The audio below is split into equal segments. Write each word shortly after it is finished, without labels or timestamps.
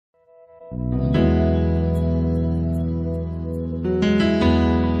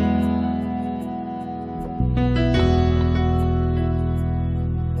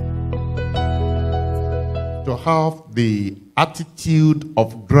have the attitude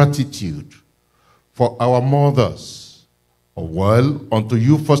of gratitude for our mothers. Well, unto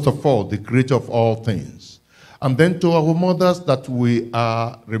you, first of all, the creator of all things. And then to our mothers that we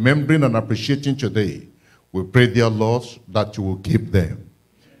are remembering and appreciating today, we pray, dear Lord, that you will keep them.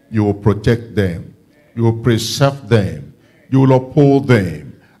 You will protect them. You will preserve them. You will uphold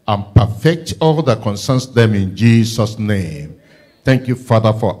them and perfect all that concerns them in Jesus' name. Thank you,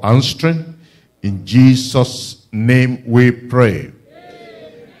 Father, for answering. In Jesus' name we pray.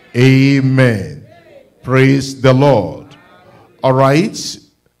 Amen. Praise the Lord. All right.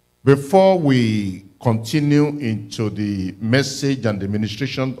 Before we continue into the message and the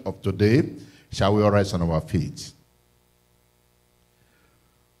ministration of today, shall we all rise on our feet?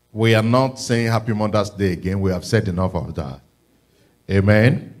 We are not saying Happy Mother's Day again. We have said enough of that.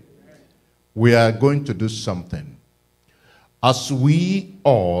 Amen. We are going to do something. As we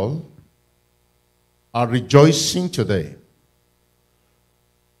all are rejoicing today,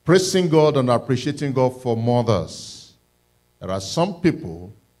 praising God and appreciating God for mothers, there are some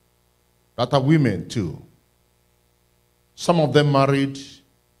people that are women too. Some of them married,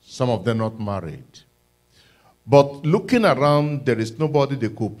 some of them not married. But looking around, there is nobody they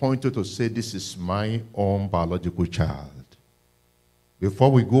could point to say, this is my own biological child.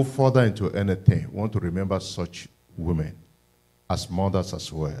 Before we go further into anything, we want to remember such women as mothers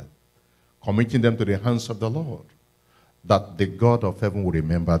as well, committing them to the hands of the Lord, that the God of heaven will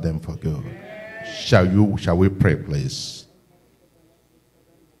remember them for good. Shall we pray, please?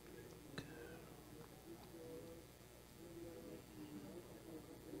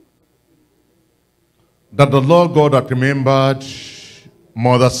 That the Lord God that remembered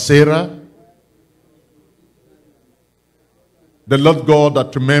Mother Sarah, the Lord God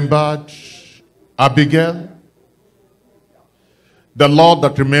that remembered Abigail, the Lord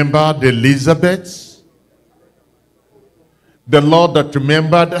that remembered Elizabeth, the Lord that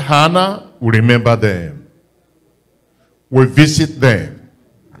remembered Hannah will remember them, will visit them,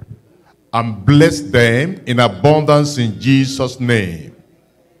 and bless them in abundance in Jesus' name.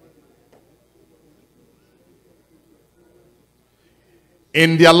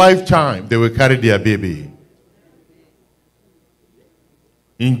 In their lifetime, they will carry their baby.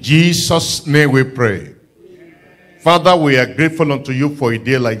 In Jesus' name we pray. Father, we are grateful unto you for a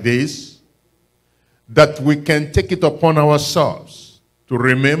day like this, that we can take it upon ourselves to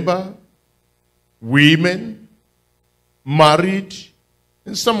remember women, married,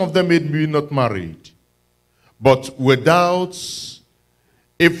 and some of them may be not married, but without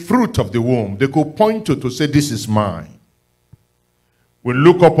a fruit of the womb, they could point to say, this is mine. We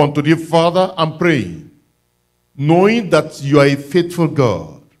look up unto thee, Father, and pray, knowing that you are a faithful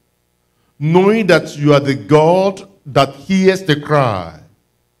God, knowing that you are the God that hears the cry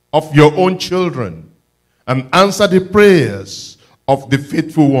of your own children and answer the prayers of the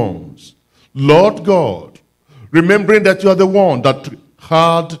faithful ones. Lord God, remembering that you are the one that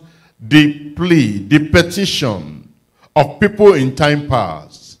had the plea, the petition of people in time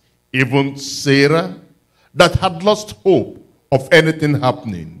past, even Sarah, that had lost hope of anything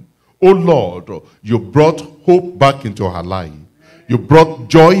happening. Oh Lord, you brought hope back into her life. You brought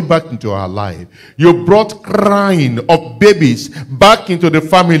joy back into her life. You brought crying of babies back into the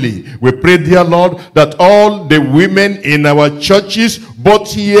family. We pray, dear Lord, that all the women in our churches,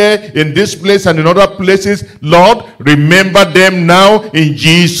 both here in this place and in other places, Lord, remember them now in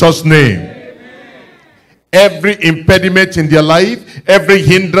Jesus' name. Every impediment in their life, every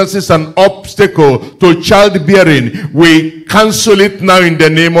hindrance and obstacle to childbearing, we cancel it now in the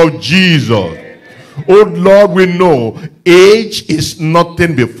name of Jesus. Oh Lord, we know age is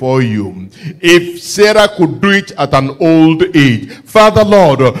nothing before you. If Sarah could do it at an old age, Father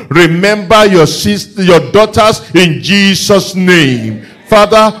Lord, remember your sister, your daughters in Jesus' name.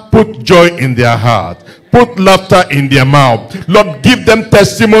 Father, put joy in their heart. Put laughter in their mouth. Lord, give them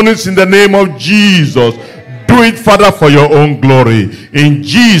testimonies in the name of Jesus. Do it, Father, for your own glory. In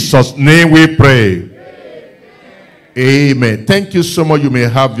Jesus' name we pray. Amen. Thank you so much. You may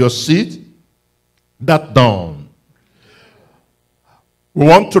have your seat. That done. We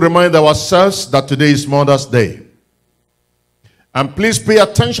want to remind ourselves that today is Mother's Day. And please pay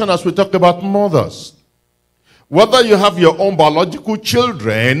attention as we talk about mothers. Whether you have your own biological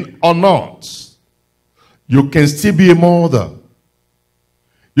children or not, you can still be a mother.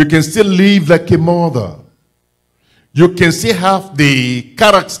 You can still live like a mother. You can still have the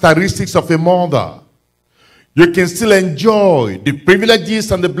characteristics of a mother. You can still enjoy the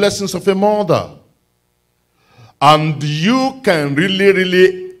privileges and the blessings of a mother. And you can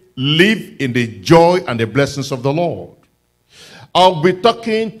really live in the joy and the blessings of the Lord. I'll be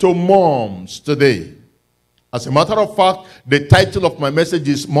talking to moms today. As a matter of fact, the title of my message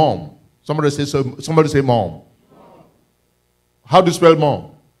is Mom. Somebody say Mom. How do you spell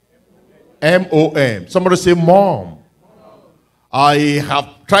mom? M-O-M. Somebody say Mom. I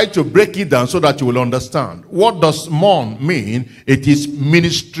have tried to break it down so that you will understand. What does mom mean? It is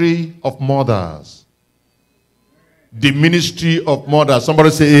ministry of mothers. The ministry of mothers. Somebody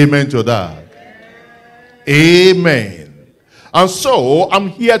say amen to that. Amen. And so, I'm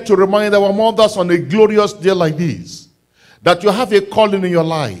here to remind our mothers on a glorious day like this, that you have a calling in your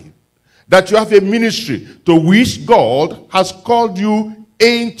life, that you have a ministry to which God has called you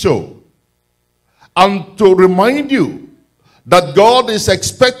into, and to remind you that God is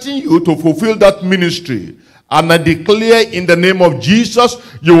expecting you to fulfill that ministry. And I declare in the name of Jesus,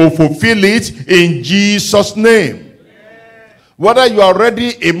 you will fulfill it in Jesus' name. Whether you are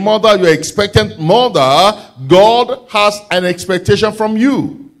already a mother, you're expectant mother, God has an expectation from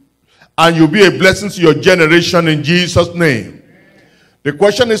you. And you'll be a blessing to your generation in Jesus' name. The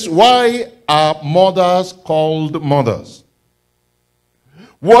question is, why are mothers called mothers?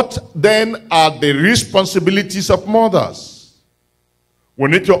 What then are the responsibilities of mothers? We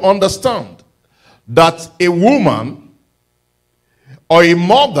need to understand that a woman or a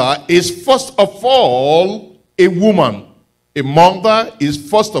mother is first of all a woman. A mother is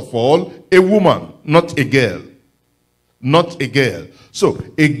first of all a woman, not a girl. Not a girl. So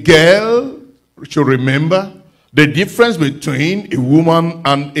a girl should remember the difference between a woman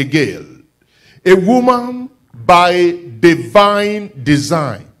and a girl. A woman by divine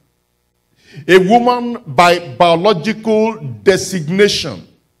design. A woman by biological designation.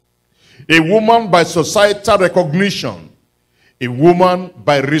 A woman by societal recognition. A woman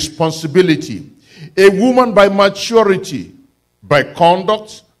by responsibility. A woman by maturity, by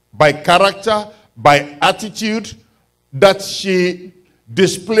conduct, by character, by attitude that she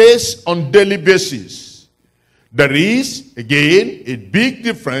displays on daily basis. There is, again, a big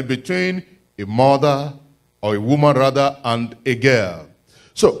difference between a mother, or a woman rather, and a girl.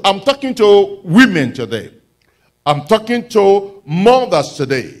 So I'm talking to women today. I'm talking to mothers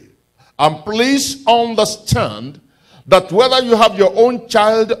today. And please understand that whether you have your own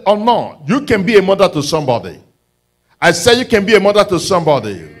child or not, you can be a mother to somebody. I say you can be a mother to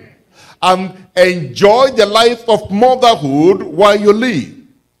somebody. And enjoy the life of motherhood while you live.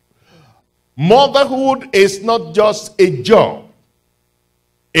 Motherhood is not just a job.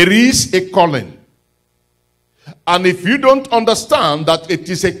 It is a calling. And if you don't understand that it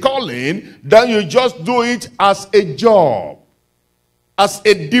is a calling, then you just do it as a job, as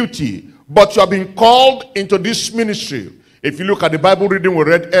a duty. But you have been called into this ministry. If you look at the Bible reading we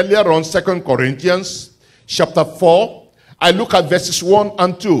read earlier on 2 Corinthians chapter 4, I look at verses 1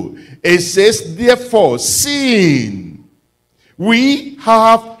 and 2. It says, therefore, seeing we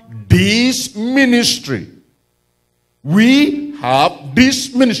have this ministry. We have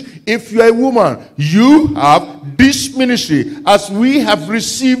this ministry. If you are a woman, you have this ministry. As we have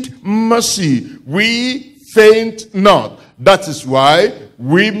received mercy, we faint not. That is why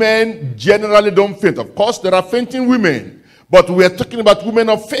women generally don't faint. Of course, there are fainting women. But we are talking about women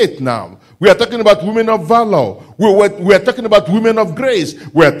of faith now. We are talking about women of valor. We are talking about women of grace.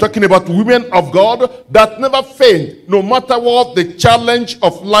 We are talking about women of God that never faint, no matter what the challenge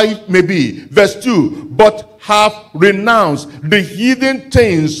of life may be. Verse 2, but have renounced the hidden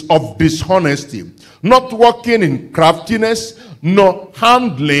things of dishonesty, not walking in craftiness, nor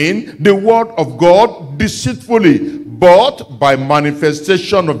handling the word of God deceitfully, but by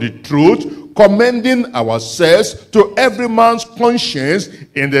manifestation of the truth, commending ourselves to every man's conscience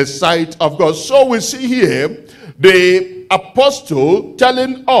in the sight of God. So we see here the apostle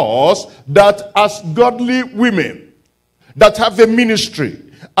telling us that as godly women that have a ministry,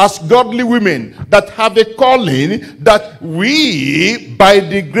 as godly women that have a calling, that we, by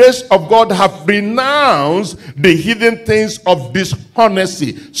the grace of God, have renounced the hidden things of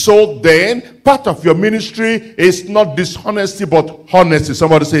dishonesty. So then, part of your ministry is not dishonesty, but honesty.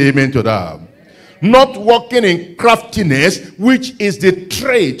 Somebody say amen to that. Not walking in craftiness, which is the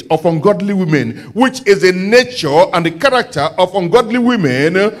trait of ungodly women, which is the nature and the character of ungodly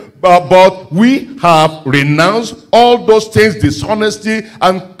women, but we have renounced all those things, dishonesty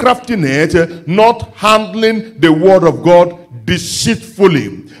and craftiness, not handling the word of God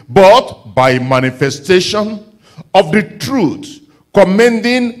deceitfully, but by manifestation of the truth,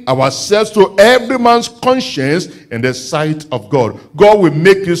 commending ourselves to every man's conscience in the sight of God. God will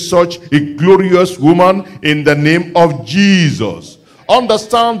make you such a glorious woman in the name of Jesus.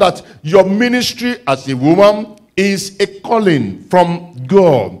 Understand that your ministry as a woman is a calling from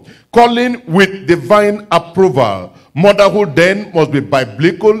God. Calling with divine approval. Motherhood then must be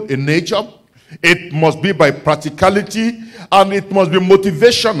biblical in nature. It must be by practicality, and it must be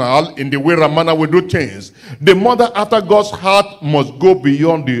motivational in the way and manner we do things. The mother after God's heart must go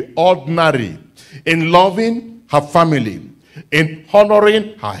beyond the ordinary in loving her family, in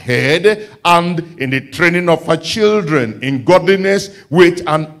honoring her head, and in the training of her children in godliness with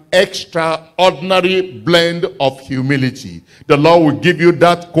an extraordinary blend of humility. The Lord will give you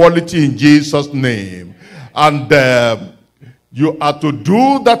that quality in Jesus' name. And you are to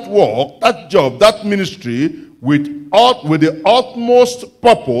do that work, that job, that ministry with the utmost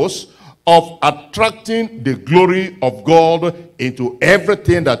purpose of attracting the glory of God into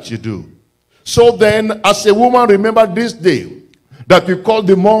everything that you do. So then, as a woman, remember this day that we call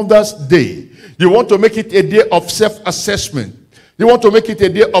the Mother's Day. You want to make it a day of self-assessment. You want to make it a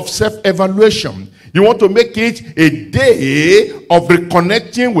day of self-evaluation. You want to make it a day of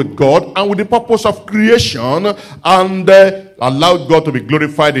reconnecting with God and with the purpose of creation, and allow God to be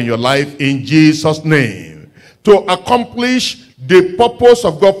glorified in your life in Jesus' name. To accomplish the purpose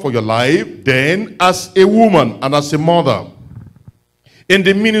of God for your life, then, as a woman and as a mother in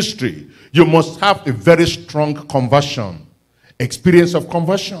the ministry, you must have a very strong conversion, experience of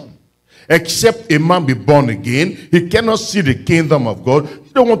conversion. Except a man be born again, he cannot see the kingdom of God.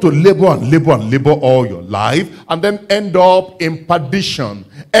 You don't want to labor and labor and labor all your life and then end up in perdition,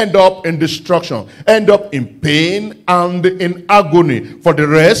 end up in destruction, end up in pain and in agony for the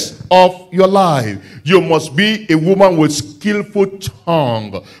rest of your life. You must be a woman with skillful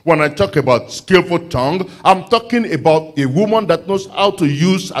tongue. When I talk about skillful tongue, I'm talking about a woman that knows how to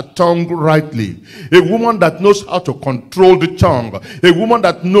use her tongue rightly. A woman that knows how to control the tongue. A woman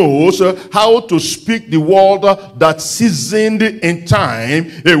that knows how to speak the word that's seasoned in time.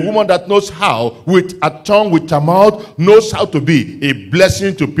 A woman that knows how, with a tongue, with her mouth, knows how to be a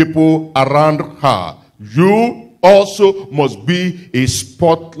blessing to people around her. You also must be a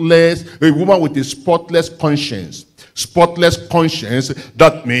woman with a spotless conscience. Spotless conscience,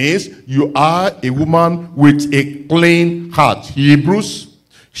 that means you are a woman with a clean heart. Hebrews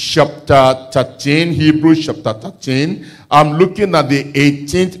chapter 13, I'm looking at the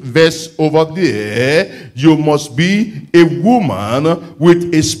 18th verse over there. You must be a woman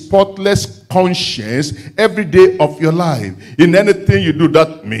with a spotless conscience every day of your life. In anything you do,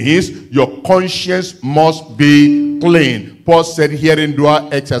 that means your conscience must be clean. Paul said, herein do I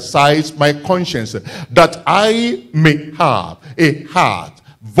exercise my conscience, that I may have a heart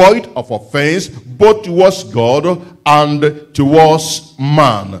void of offense, both towards God and towards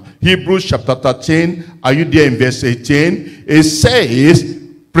man. Hebrews chapter 13, are you there in verse 18? It says,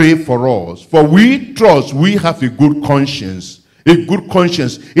 pray for us, for we trust we have a good conscience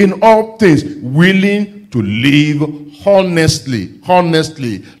in all things, willing to live honestly.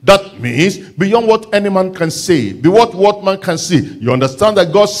 That means beyond what any man can say, beyond what man can see. You understand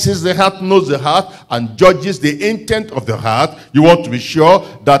that God sees the heart, knows the heart, and judges the intent of the heart. You want to be sure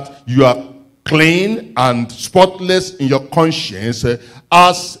that you are clean and spotless in your conscience.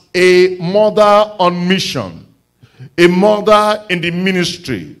 As a mother on mission, a mother in the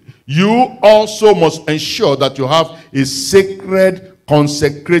ministry, you also must ensure that you have a sacred,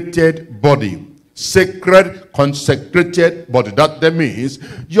 consecrated body. Sacred, consecrated body. That means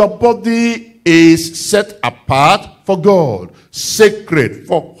your body is set apart for God, sacred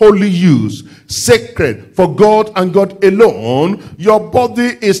for holy use, sacred for God and God alone. Your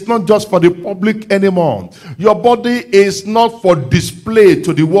body is not just for the public anymore. Your body is not for display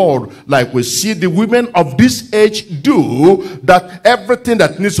to the world like we see the women of this age do, that everything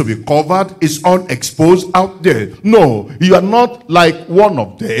that needs to be covered is unexposed out there. No, you are not like one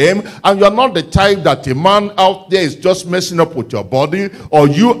of them, and you are not the type that a man out there is just messing up with your body, or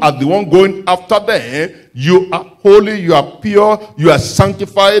you are the one going after them. You are holy, you are pure, you are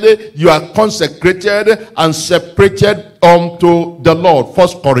sanctified, you are consecrated and separated unto the Lord.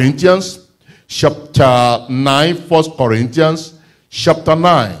 1 Corinthians chapter 9. 1 Corinthians chapter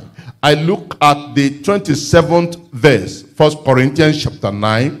 9. I look at the 27th verse. 1 Corinthians chapter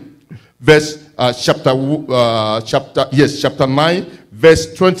 9 verse chapter 9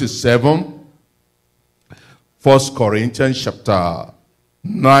 verse 27. 1 Corinthians chapter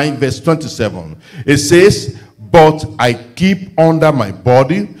 9 verse 27. It says, but I keep under my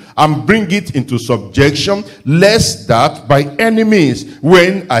body and bring it into subjection, lest that by any means,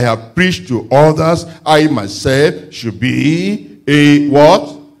 when I have preached to others, I myself should be a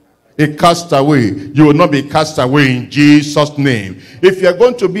what? A castaway. You will not be cast away in Jesus' name. If you are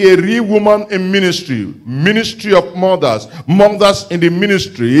going to be a real woman in ministry, ministry of mothers in the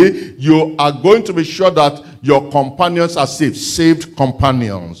ministry, you are going to be sure that your companions are saved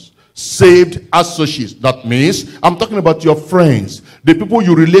companions. Saved associates. That means I'm talking about your friends, the people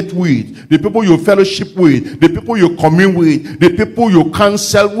you relate with, the people you fellowship with, the people you commune with, the people you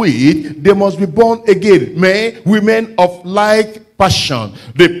counsel with. They must be born again. Men, women of like passion.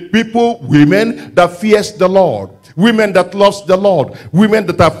 The people, women that fears the Lord. Women that loves the Lord. Women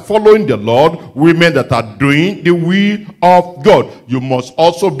that are following the Lord. Women that are doing the will of God. You must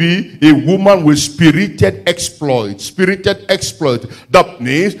also be a woman with spirited exploit. Spirited exploit. That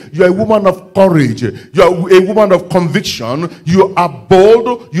means you are a woman of courage. You are a woman of conviction. You are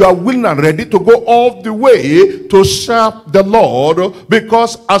bold. You are willing and ready to go all the way to serve the Lord.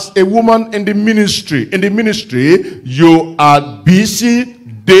 Because as a woman in the ministry, you are busy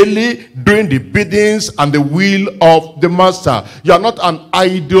daily doing the biddings and the will of the master. You are not an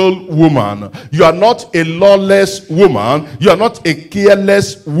idle woman. You are not a lawless woman. You are not a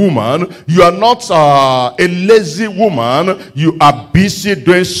careless woman. You are not a lazy woman. You are busy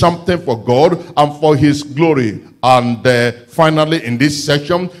doing something for God and for his glory. And finally, in this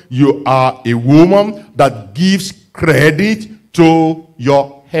section, you are a woman that gives credit to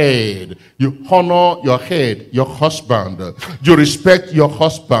your head. You honor your head, your husband. You respect your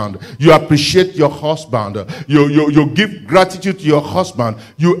husband. You appreciate your husband. You give gratitude to your husband.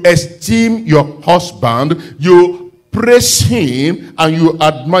 You esteem your husband. You praise him and you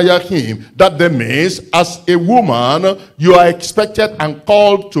admire him. That means as a woman, you are expected and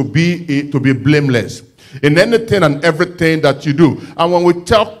called to be blameless in anything and everything that you do. And when we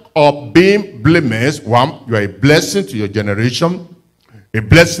talk of being blameless, one, you are a blessing to your generation, a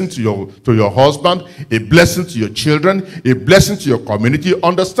blessing to your husband, a blessing to your children, a blessing to your community.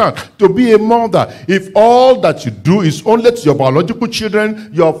 Understand, to be a mother, if all that you do is only to your biological children,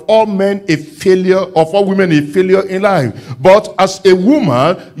 you have all men a failure, of all women a failure in life. But as a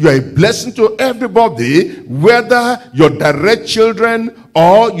woman, you are a blessing to everybody, whether your direct children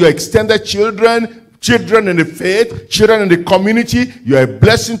or your extended children, children in the faith, children in the community. You are a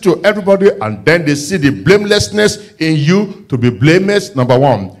blessing to everybody, and then they see the blamelessness in you. To be blameless, number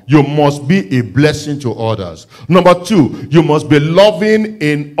one, you must be a blessing to others. Number two, you must be loving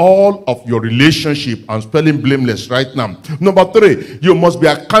in all of your relationship. I'm spelling blameless right now. Number three, you must be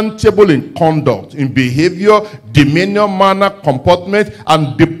accountable in conduct, in behavior, demeanor, manner, comportment,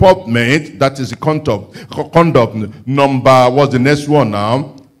 and deportment. That is the conduct. Number, what's the next one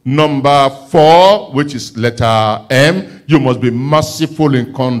now? Number 4, which is letter M, you must be merciful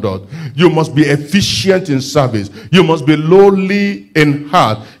in conduct. You must be efficient in service. You must be lowly in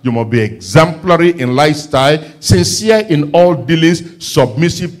heart. You must be exemplary in lifestyle, sincere in all dealings,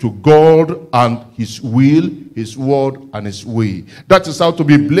 submissive to God and his will, his word, and his way. That is how to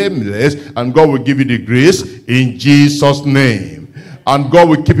be blameless, and God will give you the grace in Jesus' name. And God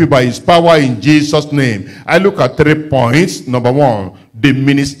will keep you by his power in Jesus' name. I look at 3 points. Number 1, the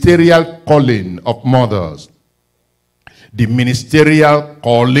ministerial calling of mothers. The ministerial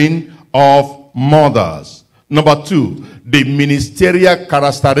calling of mothers. Number 2, the ministerial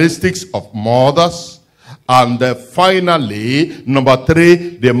characteristics of mothers. And finally, number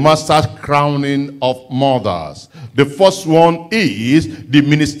 3, the master's crowning of mothers. The first one is the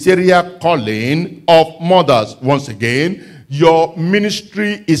ministerial calling of mothers. Once again, your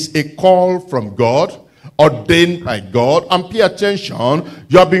ministry is a call from God, ordained by God. And pay attention,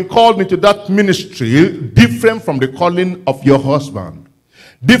 you have been called into that ministry different from the calling of your husband,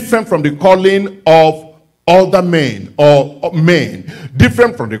 different from the calling of other men or men,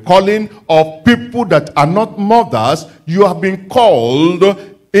 different from the calling of people that are not mothers. You have been called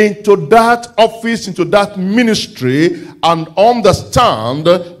into that office, into that ministry, and understand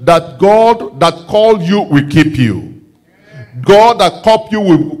that God that called you will keep you. God that call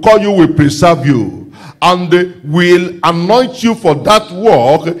you will preserve you, and will anoint you for that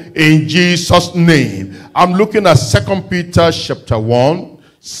work in Jesus' name. I'm looking at 2 Peter chapter 1.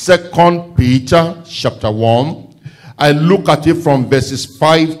 2 Peter chapter 1. I look at it from verses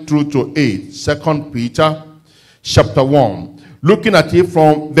 5 through to 8. 2 Peter chapter 1. Looking at it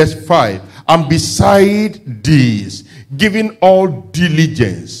from verse 5. And beside this, giving all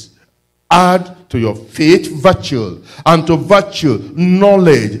diligence, add to your faith virtue, and to virtue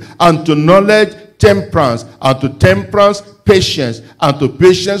knowledge, and to knowledge temperance, and to temperance patience, and to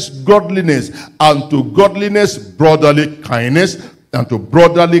patience godliness, and to godliness brotherly kindness, and to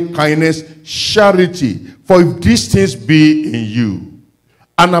brotherly kindness charity. For if these things be in you,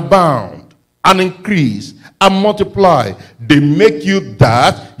 and abound, and increase, and multiply, they make you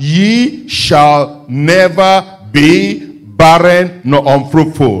that ye shall never be barren nor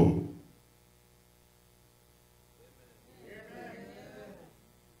unfruitful.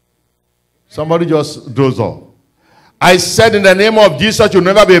 Somebody just does off. I said in the name of Jesus, you'll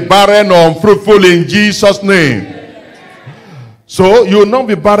never be barren or unfruitful in Jesus' name. So you will not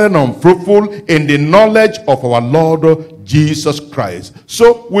be barren or unfruitful in the knowledge of our Lord Jesus Christ.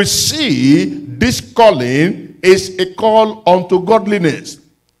 So we see this calling is a call unto godliness.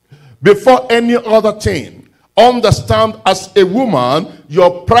 Before any other thing, understand as a woman,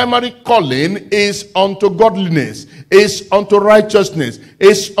 your primary calling is unto godliness, is unto righteousness,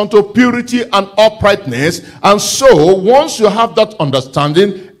 is unto purity and uprightness. And so once you have that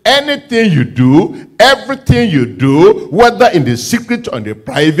understanding, anything you do, everything you do, whether in the secret or in the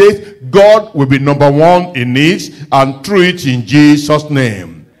private, God will be number one in it and through it in Jesus'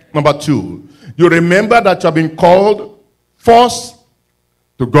 name. Number two, you remember that you have been called first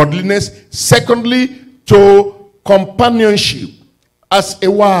to godliness, secondly to companionship as a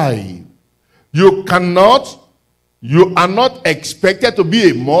wife. You are not expected to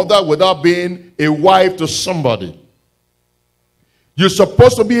be a mother without being a wife to somebody. You're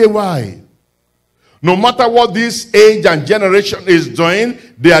supposed to be a wife. No matter what this age and generation is doing,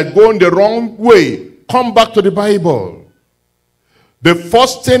 they are going the wrong way. Come back to the Bible. The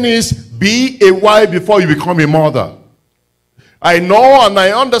first thing is, be a wife before you become a mother. I know and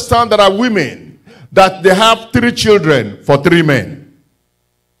I understand there are women that they have 3 children for 3 men.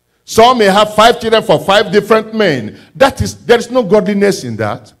 Some may have 5 children for 5 different men. There is no godliness in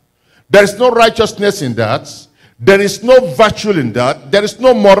that. There is no righteousness in that. There is no virtue in that. There is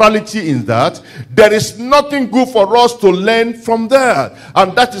no morality in that. There is nothing good for us to learn from that.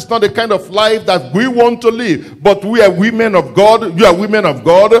 And that is not the kind of life that we want to live. But we are women of God. You are women of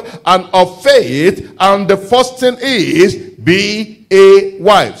God and of faith. And the first thing is, be a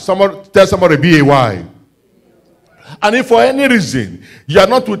wife. Tell somebody, be a wife. And if for any reason you are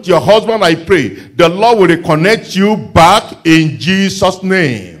not with your husband, I pray the Lord will reconnect you back in Jesus'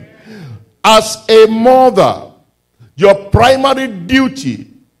 name. As a mother, your primary duty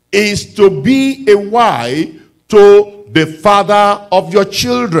is to be a wife to the father of your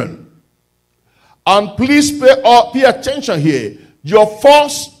children. And please pay attention here. Your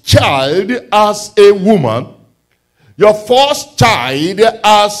first child as a woman, your first child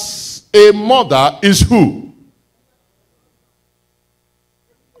as a mother is who?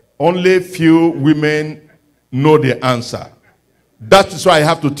 Only few women know the answer. That is why I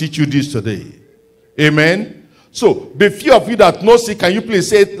have to teach you this today. Amen. So, the few of you that know it, can you please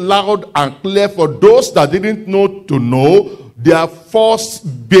say it loud and clear for those that didn't know to know their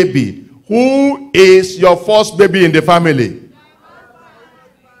first baby? Who is your first baby in the family?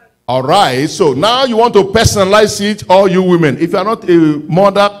 All right, so now you want to personalize it, all you women. If you are not a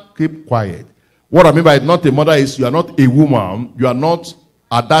mother, keep quiet. What I mean by not a mother is you are not a woman. You are not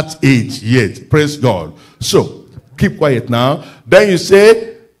at that age yet. Praise God. So, keep quiet now. Then you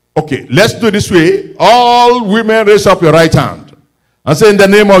say, okay, let's do it this way. All women, raise up your right hand and say, in the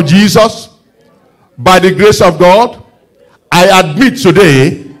name of Jesus, by the grace of God, I admit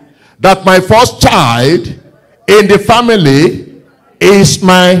today that my first child in the family is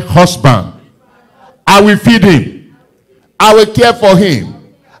my husband. I will feed him. I will care for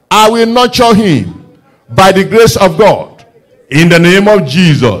him. I will nurture him by the grace of God. In the name of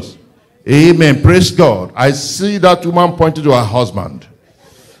Jesus. Amen. Praise God. I see that woman pointing to her husband,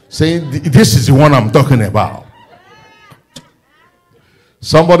 saying, this is the one I'm talking about.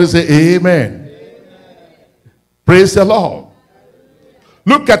 Somebody say amen. Praise the Lord.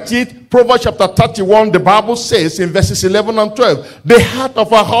 Look at it. Proverbs chapter 31, the Bible says in verses 11 and 12, the heart of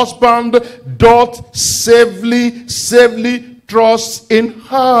a husband doth safely trust in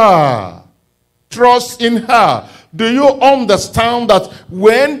her. Trust in her. Do you understand that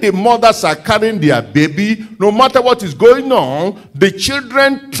when the mothers are carrying their baby, no matter what is going on, the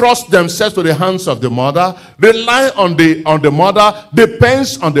children trust themselves to the hands of the mother, rely on the mother,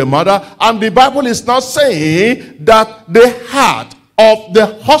 depends on the mother, and the Bible is not saying that the heart of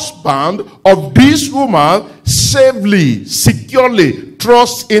the husband of this woman safely, securely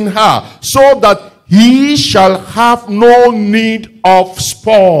trusts in her, so that he shall have no need of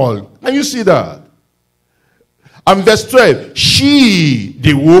spoil. Can you see that? And verse 12, she,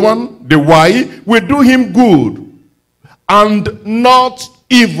 the woman, the wife, will do him good and not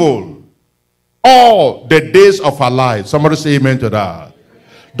evil all the days of her life. Somebody say amen to that.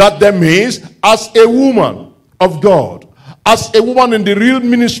 That then means, as a woman of God, as a woman in the real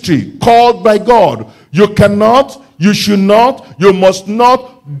ministry called by God, you cannot, you should not, you must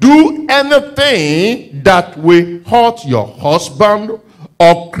not do anything that will hurt your husband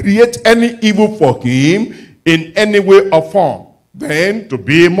or create any evil for him in any way or form. Then to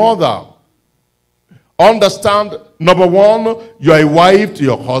be a mother, understand, number one, you are a wife to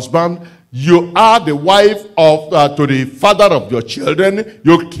your husband. You are the wife of to the father of your children.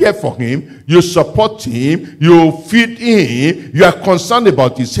 You care for him. You support him. You feed him. You are concerned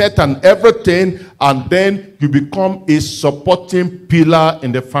about his health and everything. And then you become a supporting pillar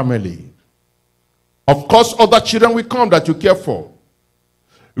in the family. Of course, other children will come that you care for.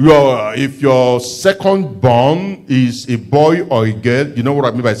 If your second born is a boy or a girl, you know what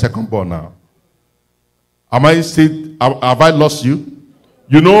I mean by second born now. Have I lost you?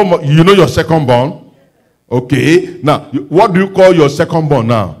 You know your second born? Okay. Now, what do you call your second born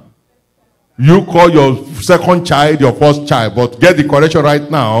now? You call your second child your first child. But get the correction right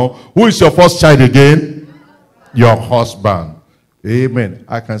now. Who is your first child again? Your husband. Amen.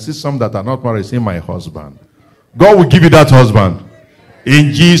 I can see some that are not married saying my husband. God will give you that husband.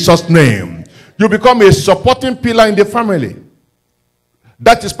 In Jesus' name. You become a supporting pillar in the family.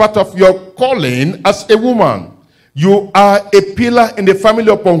 That is part of your calling as a woman. You are a pillar in the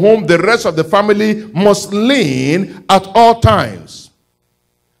family upon whom the rest of the family must lean at all times.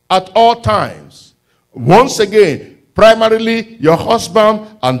 At all times. Once again, primarily your husband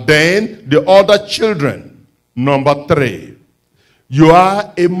and then the other children. Number 3. You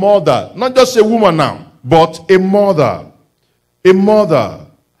are a mother. Not just a woman now, but a mother. A mother.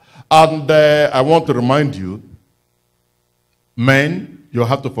 And I want to remind you, men, you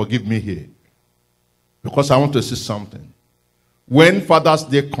have to forgive me here. Because I want to say something. When Father's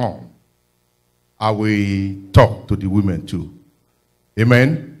Day comes, I will talk to the women too.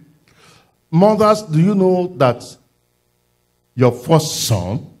 Amen. Mothers, do you know that your first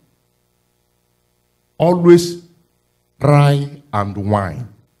son always cry and whine?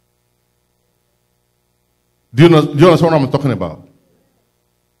 Do you understand what I'm talking about?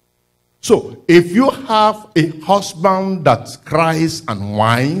 So, if you have a husband that cries and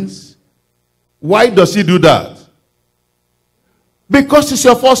whines, why does he do that? Because it's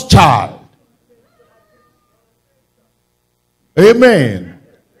your first child. Amen.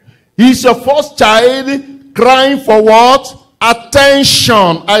 He's your first child crying for what?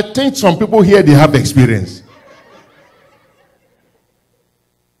 Attention. I think some people here, they have experience.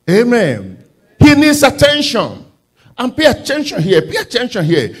 Amen. He needs attention. And pay attention here. Pay attention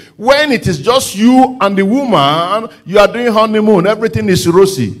here. When it is just you and the woman, you are doing honeymoon. Everything is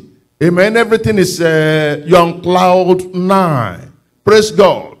rosy. Amen. Everything is you're on cloud 9. Praise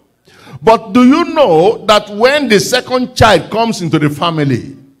God. But do you know that when the second child comes into the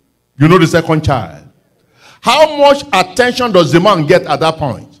family, you know the second child, how much attention does the man get at that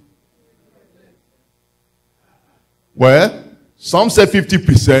point? Well, some say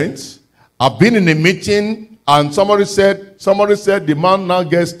 50%. I've been in a meeting and somebody said the man now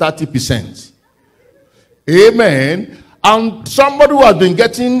gets 30%. Amen. And somebody who has been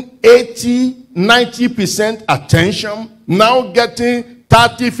getting 80, 90% attention, now getting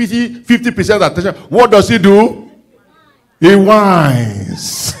 30, 50% attention. What does he do? He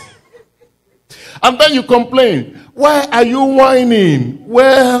whines. And then you complain. Why are you whining?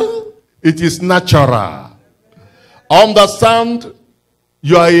 Well, it is natural. Understand,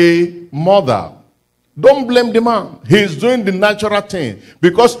 you are a mother. Don't blame the man. He's doing the natural thing.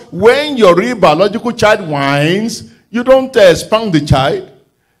 Because when your real biological child whines, you don't spank the child.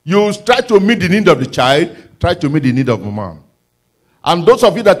 You try to meet the need of the child. Try to meet the need of the man. And those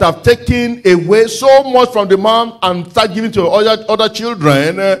of you that have taken away so much from the man and start giving to other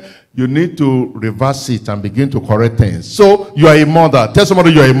children, you need to reverse it and begin to correct things. So you are a mother. Tell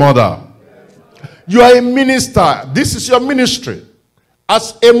somebody you are a mother. You are a minister. This is your ministry.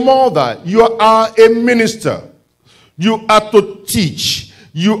 As a mother, you are a minister. You are to teach.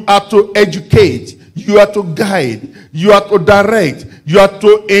 You are to educate. You are to guide. You are to direct. You are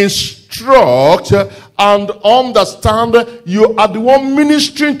to instruct and understand. You are the one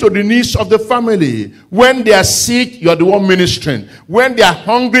ministering to the needs of the family. When they are sick, you are the one ministering. When they are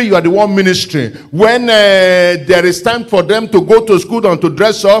hungry, you are the one ministering. When there is time for them to go to school and to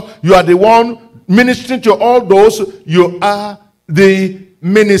dress up, you are the one ministering to all those. You are the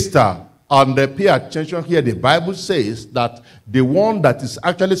minister. And pay attention here. The Bible says that the one that is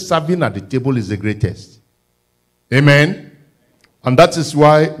actually serving at the table is the greatest. Amen. And that is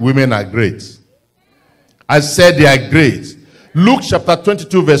why women are great. I said they are great. Luke chapter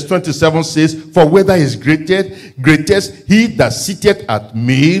 22 verse 27 says, for whether is greatest he that sitteth at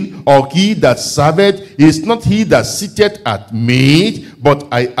meal or he that serveth, is not he that sitteth at meat, but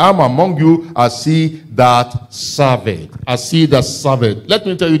I am among you as he that serveth. As he that serveth. Let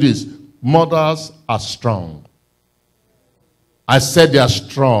me tell you this. Mothers are strong. I said they are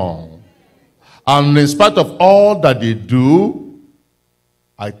strong. And in spite of all that they do,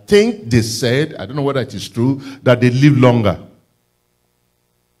 I think they said, I don't know whether it is true, that they live longer.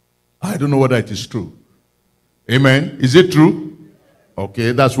 I don't know whether it is true. Amen. Is it true?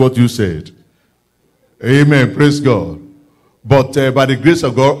 Okay, that's what you said. Amen. Praise God. But by the grace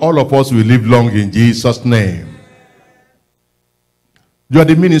of God, all of us will live long in Jesus' name. You are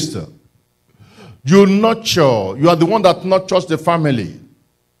the minister. You nurture. You are the one that nurtures the family.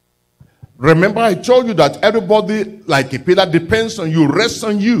 Remember, I told you that everybody, like a pillar, depends on you, rests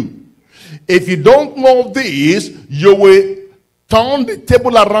on you. If you don't know this, you will turn the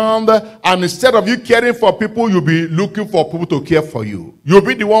table around, and instead of you caring for people, you'll be looking for people to care for you. You'll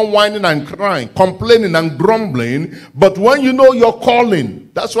be the one whining and crying, complaining and grumbling. But when you know your calling,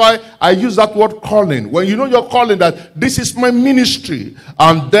 that's why I use that word calling. When you know your calling, that this is my ministry,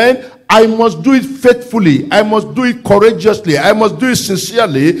 and then I must do it faithfully, I must do it courageously, I must do it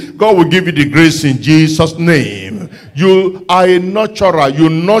sincerely, God will give you the grace in Jesus' name. You are a nurturer. You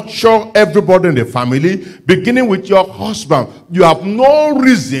nurture everybody in the family, beginning with your husband. You have no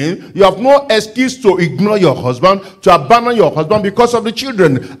reason, you have no excuse to ignore your husband, to abandon your husband because of the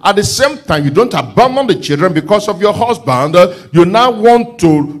children. At the same time, you don't abandon the children because of your husband. You now want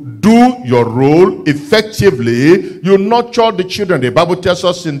to do your role effectively. You nurture the children. The Bible tells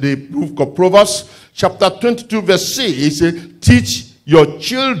us in the book of Proverbs, chapter 22, verse 6, teach your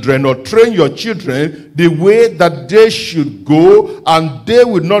children, or train your children the way that they should go, and they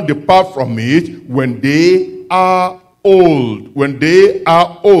will not depart from it when they are old. When they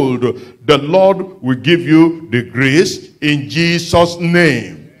are old, the Lord will give you the grace in Jesus'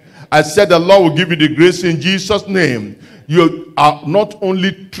 name. I said the Lord will give you the grace in Jesus' name. You are not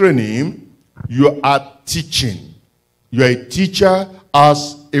only training, you are teaching. You are a teacher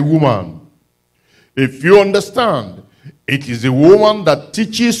as a woman. If you understand, it is a woman that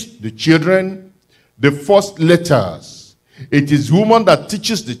teaches the children the first letters. It is a woman that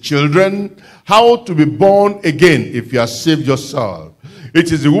teaches the children how to be born again if you have saved yourself.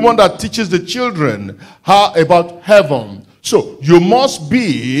 It is a woman that teaches the children how about heaven. So you must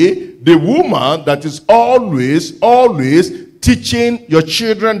be the woman that is always teaching your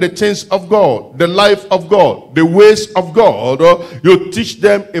children the things of God, the life of God, the ways of God. You teach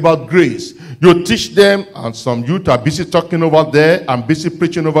them about grace. You teach them, and some youth are busy talking over there and busy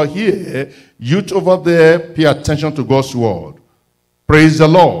preaching over here. Youth over there, pay attention to God's word. Praise the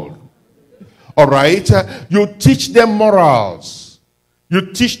Lord. All right? You teach them morals.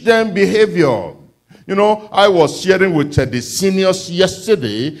 You teach them behavior. You know, I was sharing with the seniors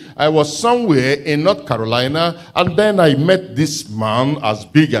yesterday. I was somewhere in North Carolina, and then I met this man as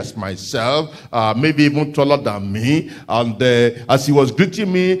big as myself, maybe even taller than me. And as he was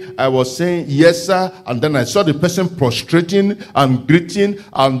greeting me, I was saying, yes, sir. And then I saw the person prostrating and greeting,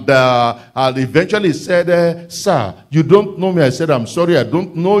 and eventually he said, sir, you don't know me. I said, I'm sorry, I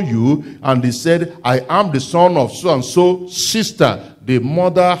don't know you. And he said, I am the son of so-and-so sister. The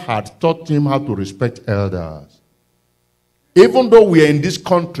mother had taught him how to respect elders. Even though we are in this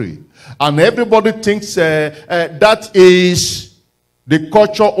country, and everybody thinks that is the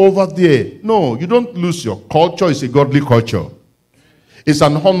culture over there. No, you don't lose your culture. It's a godly culture. It's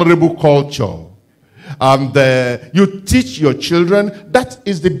an honorable culture. And you teach your children, that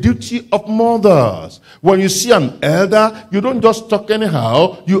is the duty of mothers. When you see an elder, you don't just talk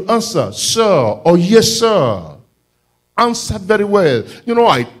anyhow. You answer, sir, or yes, sir. Answer very well. You know,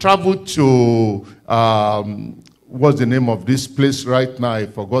 I traveled to, what's the name of this place right now? I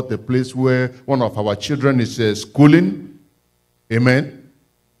forgot the place where one of our children is schooling. Amen.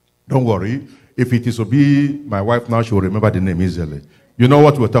 Don't worry. If it is to be my wife now, she will remember the name easily. You know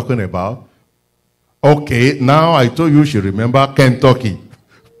what we're talking about? Okay, now I told you she remember Kentucky.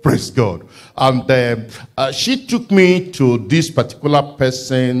 Praise God. And she took me to this particular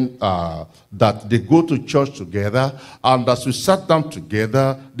person that they go to church together. And as we sat down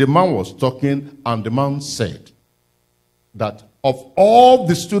together, the man was talking, and the man said that of all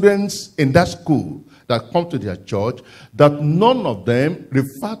the students in that school that come to their church, that none of them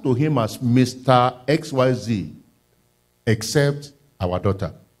refer to him as Mr. XYZ, except our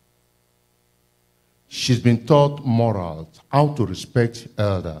daughter. She's been taught morals, how to respect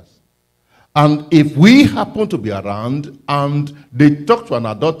elders. And if we happen to be around and they talk to an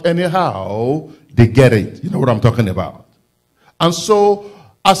adult anyhow, they get it. You know what I'm talking about? And so,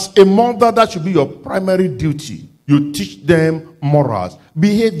 as a mother, that should be your primary duty. You teach them morals,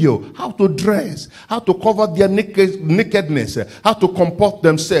 behavior, how to dress, how to cover their nakedness, how to comport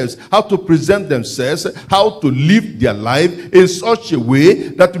themselves, how to present themselves, how to live their life in such a way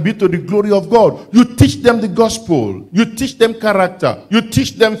that will be to the glory of God. You teach teach them the gospel. You teach them character. You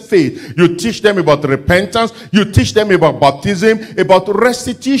teach them faith. You teach them about repentance. You teach them about baptism, about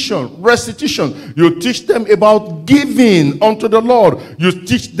restitution. You teach them about giving unto the Lord. You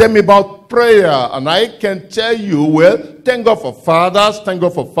teach them about prayer. And I can tell you, well, thank God for fathers. Thank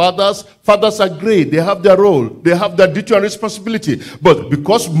God for fathers. Fathers are great. They have their role. They have their duty and responsibility. But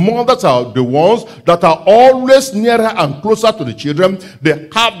because mothers are the ones that are always nearer and closer to the children, they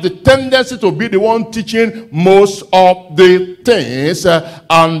have the tendency to be the one teaching most of the things.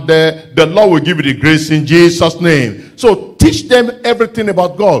 And the Lord will give you the grace in Jesus' name. So teach them everything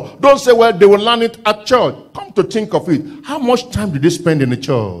about God. Don't say, well, they will learn it at church. Come to think of it. How much time do they spend in the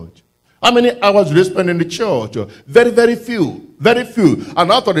church? How many hours do they spend in the church? Very, very few. Very few.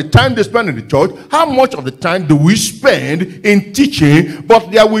 And out of the time they spend in the church, how much of the time do we spend in teaching?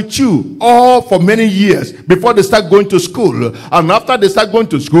 But they are with you all for many years before they start going to school. And after they start going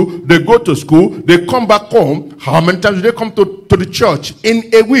to school, they go to school, they come back home. How many times do they come to the church in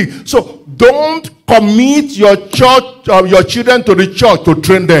a week? So don't commit your church or your children to the church to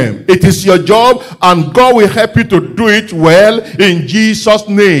train them. It is your job, and God will help you to do it well in Jesus'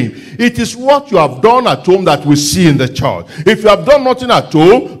 name. It is what you have done at home that we see in the church. If you have done nothing at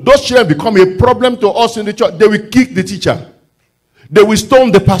home, those children become a problem to us in the church. They will kick the teacher. They will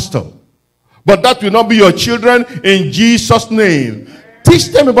stone the pastor. But that will not be your children in Jesus' name. Teach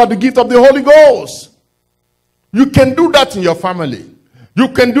them about the gift of the Holy Ghost. You can do that in your family. You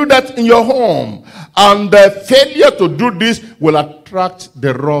can do that in your home. And the failure to do this will attract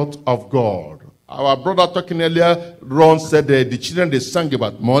the wrath of God. Our brother talking earlier, Ron said the children, they sang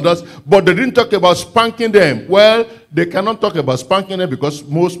about mothers, but they didn't talk about spanking them. Well, they cannot talk about spanking them because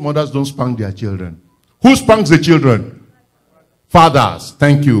most mothers don't spank their children. Who spanks the children? Fathers.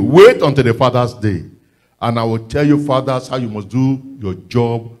 Thank you. Wait until the Father's Day. And I will tell you, fathers, how you must do your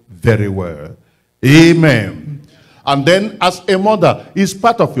job very well. Amen. And then as a mother, it's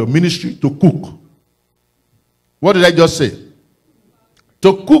part of your ministry to cook. What did I just say?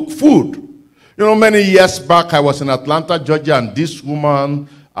 To cook food. You know, many years back, I was in Atlanta, Georgia, and this woman,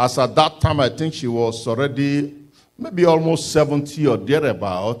 as at that time, I think she was already maybe almost 70 or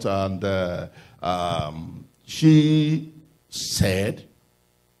thereabout, and she said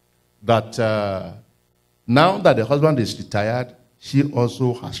that now that the husband is retired, she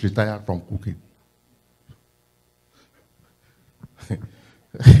also has retired from cooking.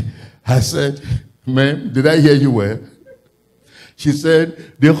 I said, ma'am, did I hear you well? She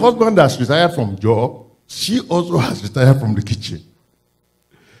said, the husband has retired from job, she also has retired from the kitchen.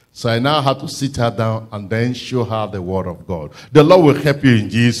 So I now have to sit her down and then show her the word of God. The Lord will help you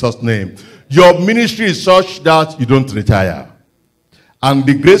in Jesus' name. Your ministry is such that you don't retire. And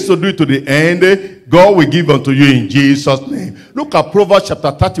the grace to do it to the end, God will give unto you in Jesus' name. Look at Proverbs chapter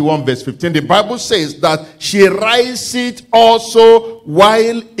 31 verse 15. The Bible says that she riseth also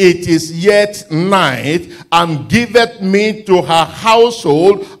while it is yet night, and giveth meat to her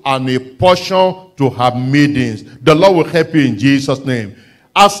household and a portion to her maidens. The Lord will help you in Jesus' name.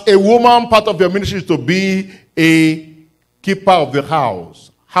 As a woman, part of your ministry is to be a keeper of the house,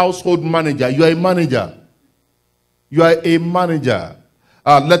 household manager. You are a manager. You are a manager.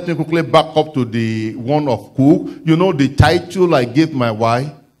 Let me quickly back up to the one of cook. You know the title I gave my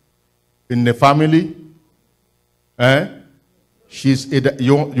wife in the family? She's a,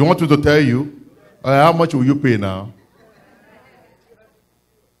 you want me to tell you? How much will you pay now?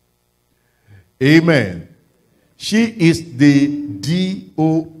 Amen. She is the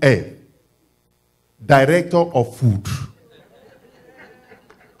DOF, Director of Food.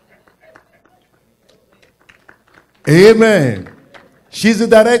 Amen. She's the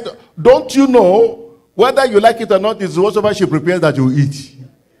director. Don't you know, whether you like it or not, it's whatever she prepares that you eat.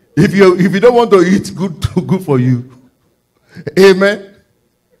 If you don't want to eat, good for you. Amen.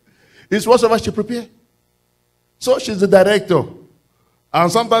 It's whatever she prepares. So she's the director. And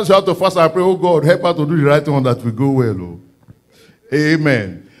sometimes you have to fast and pray, oh God, help her to do the right one that will go well. Oh.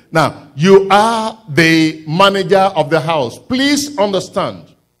 Amen. Now, you are the manager of the house. Please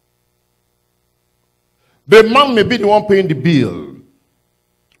understand. The man may be the one paying the bill.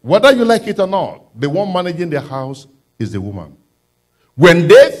 Whether you like it or not, the one managing the house is the woman. When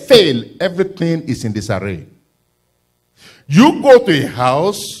they fail, everything is in disarray. You go to a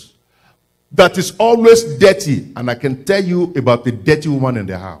house that is always dirty, and I can tell you about the dirty woman in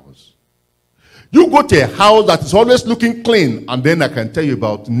the house. You go to a house that is always looking clean, and then I can tell you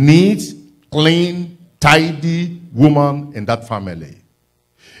about neat, clean, tidy woman in that family.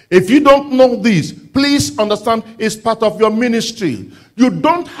 If you don't know this, please understand it's part of your ministry. You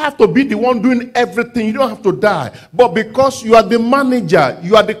don't have to be the one doing everything. You don't have to die. But because you are the manager,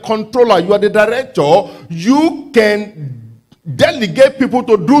 you are the controller, you are the director, you can delegate people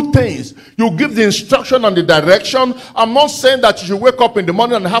to do things. You give the instruction and the direction. I'm not saying that you should wake up in the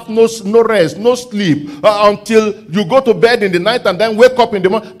morning and have no rest, no sleep until you go to bed in the night and then wake up in the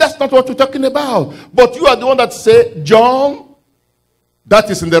morning. That's not what we're talking about. But you are the one that say, John, that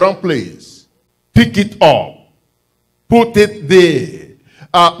is in the wrong place. Pick it up. Put it there.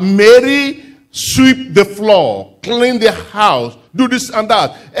 Mary, sweep the floor. Clean the house. Do this and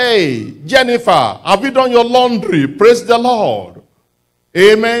that. Hey, Jennifer, have you done your laundry? Praise the Lord.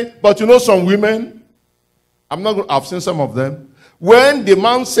 Amen. But you know some women, I've seen some of them. When the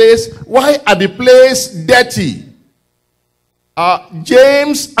man says, why are the place dirty?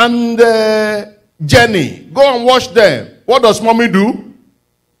 James and Jenny, go and wash them. What does mommy do?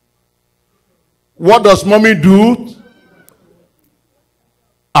 What does mommy do?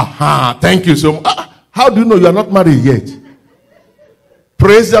 Aha, thank you so much. How do you know you are not married yet?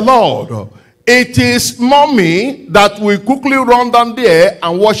 Praise the Lord. It is mommy that will quickly run down there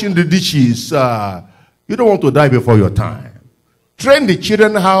and washing the dishes. You don't want to die before your time. Train the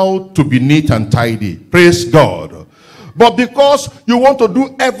children how to be neat and tidy. Praise God. But because you want to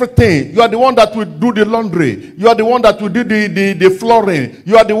do everything, you are the one that will do the laundry. You are the one that will do the flooring.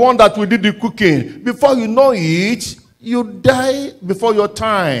 You are the one that will do the cooking. Before you know it, you die before your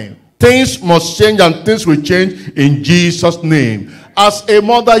time. Things must change and things will change in Jesus' name. As a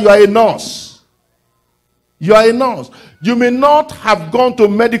mother, you are a nurse. You are a nurse. You may not have gone to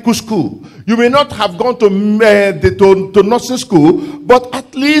medical school. You may not have gone to nursing school, but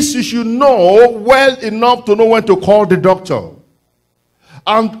at least you should know well enough to know when to call the doctor.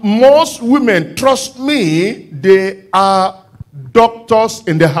 And most women, trust me, they are doctors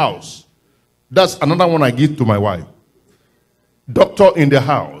in the house. That's another one I give to my wife. Doctor in the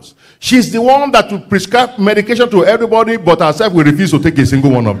house. She's the one that will prescribe medication to everybody, but herself will refuse to take a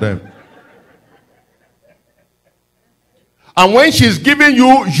single one of them. And when she's giving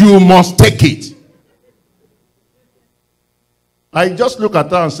you, you must take it. I just look at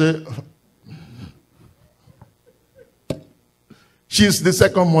her and say, she's the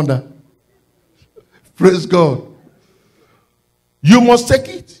second mother. Praise God. You must take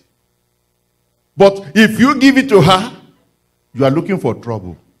it. But if you give it to her, you are looking for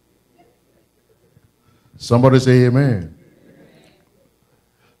trouble. Somebody say amen.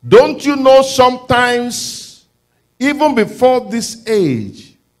 Don't you know sometimes, even before this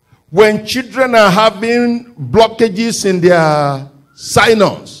age, when children are having blockages in their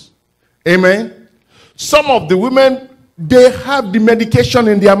sinus, amen, some of the women, they have the medication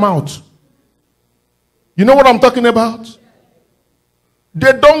in their mouth. You know what I'm talking about?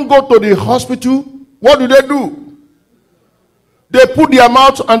 They don't go to the hospital. What do? They put their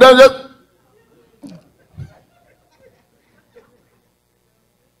mouth and then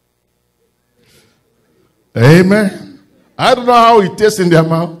amen. I don't know how it tastes in their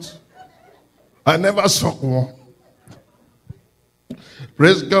mouth. I never saw one.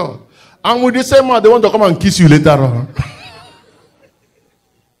 Praise God. And with the same mouth, they want to come and kiss you later on.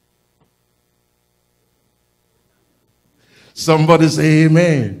 Somebody say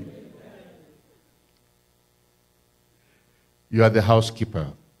amen. You are the housekeeper.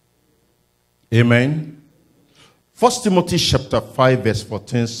 Amen. 1 Timothy chapter 5 verse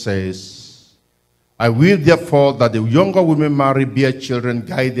 14 says, I will therefore that the younger women marry, bear children,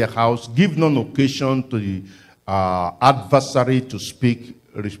 guide their house, give none occasion to the adversary to speak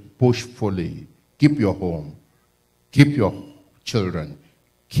reproachfully. Keep your home. Keep your children.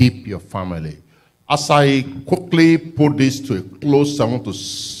 Keep your family. As I quickly put this to a close, I want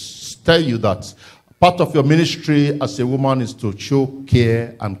to tell you that part of your ministry as a woman is to show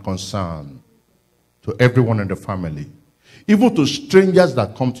care and concern to everyone in the family. Even to strangers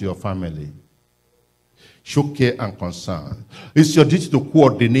that come to your family. Show care and concern. It's your duty to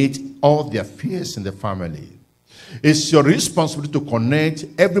coordinate all the affairs in the family. It's your responsibility to connect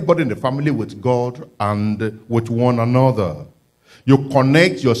everybody in the family with God and with one another. You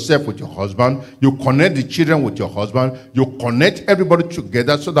connect yourself with your husband. You connect the children with your husband. You connect everybody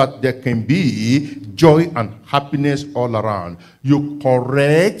together so that there can be joy and happiness all around. You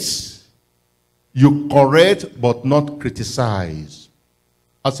correct, but not criticize.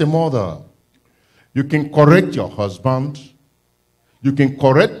 As a mother, you can correct your husband. You can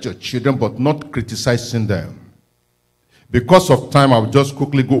correct your children, but not criticizing them. Because of time, I'll just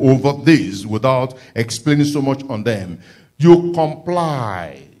quickly go over this without explaining so much on them. You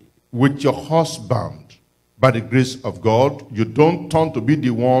comply with your husband. by the grace of God. You don't turn to be the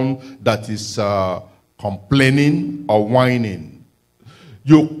one that is complaining or whining.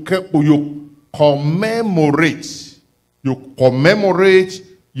 You commemorate. You commemorate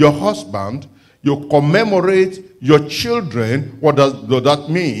your husband. You commemorate your children. What does that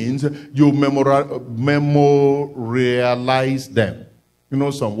mean? You memorialize them. You know,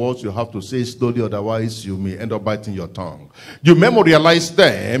 some words you have to say slowly, otherwise you may end up biting your tongue. You memorialize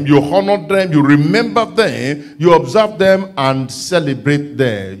them, you honor them, you remember them, you observe them and celebrate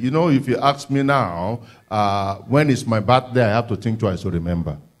them. You know, if you ask me now, when is my birthday, I have to think twice to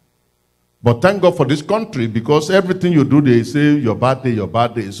remember. But thank God for this country, because everything you do, they say your birthday, your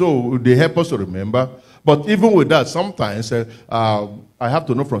birthday. So they help us to remember. But even with that, sometimes I have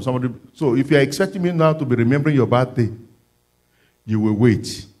to know from somebody. So if you're expecting me now to be remembering your birthday, you will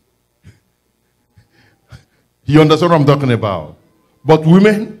wait. You understand what I'm talking about? But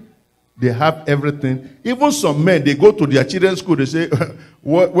women, they have everything. Even some men, they go to their children's school, they say,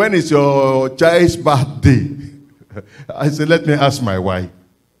 when is your child's birthday? I say, let me ask my wife.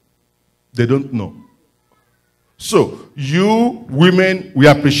 They don't know. So, you women, we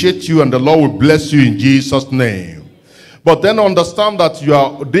appreciate you and the Lord will bless you in Jesus' name. But then understand that you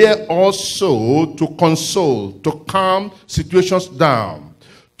are there also to console, to calm situations down,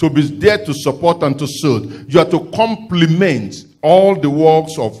 to be there to support and to soothe. You are to complement all the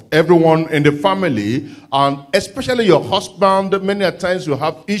works of everyone in the family, and especially your husband. Many a times you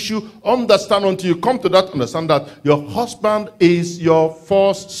have issue. Understand until you come to that, understand that your husband is your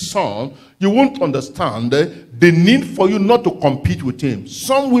first son. You won't understand the need for you not to compete with him.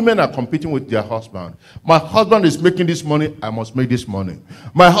 Some women are competing with their husband. My husband is making this money, I must make this money.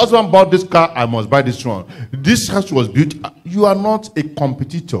 My husband bought this car, I must buy this one. This house was built. You are not a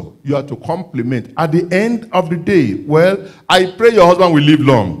competitor. You are to complement. At the end of the day, well, I pray your husband will live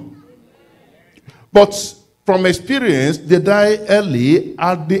long. But from experience, they die early.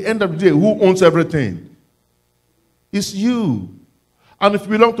 At the end of the day, who owns everything? It's you. And if you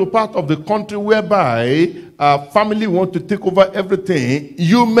belong to part of the country whereby family want to take over everything,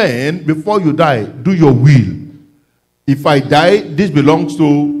 you men, before you die, do your will. If I die, this belongs to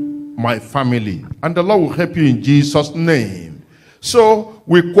my family. And the Lord will help you in Jesus' name. So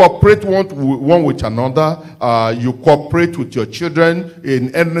we cooperate one with another. You cooperate with your children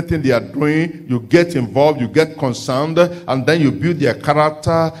in anything they are doing. You get involved, you get concerned, and then you build their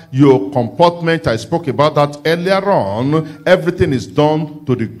character, your comportment. I spoke about that earlier on. Everything is done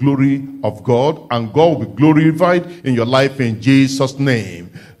to the glory of God, and God will be glorified in your life in Jesus'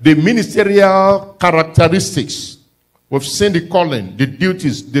 name. The ministerial characteristics. We've seen the calling, the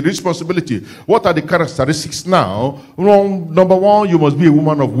duties, the responsibility. What are the characteristics now? Number one, you must be a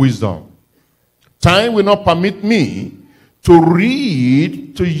woman of wisdom. Time will not permit me to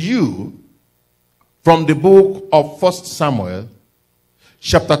read to you from the book of 1 Samuel,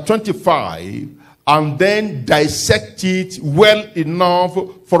 chapter 25, and then dissect it well enough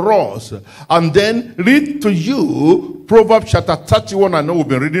for us. And then read to you Proverbs chapter 31. I know we've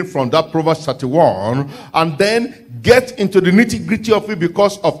been reading from that Proverbs 31. And then get into the nitty-gritty of it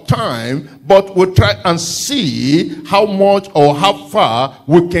because of time. But we'll try and see how much or how far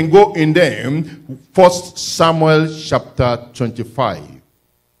we can go in them. 1 Samuel chapter 25.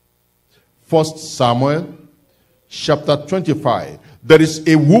 1 Samuel chapter 25. There is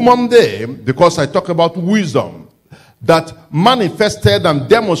a woman there, because I talk about wisdom, that manifested and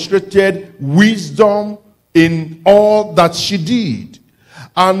demonstrated wisdom in all that she did.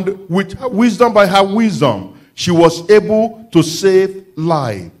 And with her wisdom, by her wisdom, she was able to save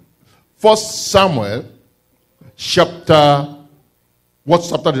life. 1 Samuel chapter, what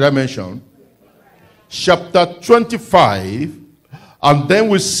chapter did I mention? Chapter 25. And then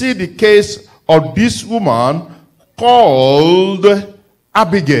we see the case of this woman called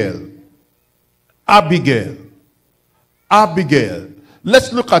Abigail. Abigail.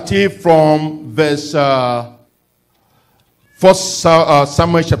 Let's look at it from verse 1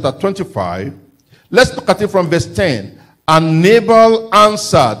 Samuel chapter 25. Let's look at it from verse 10. And Nabal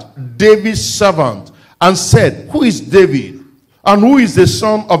answered David's servant and said, who is David? And who is the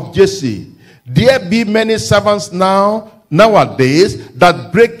son of Jesse? There be many servants nowadays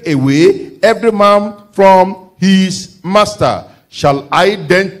that break away every man from his master. Shall I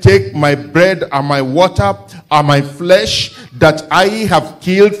then take my bread and my water and my flesh that I have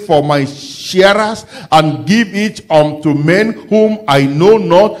killed for my sharers and give it unto men whom I know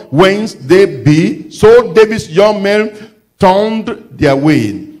not whence they be? So David's young men turned their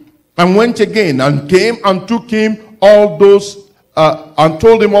way and went again and came and took him all those and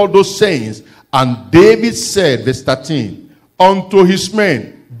told him all those sayings. And David said, verse 13, unto his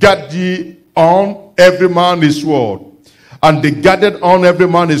men, get ye on every man his sword. And they gathered on every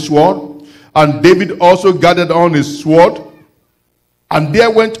man his sword. And David also gathered on his sword. And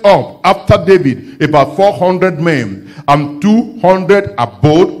there went up after David about 400 men, and 200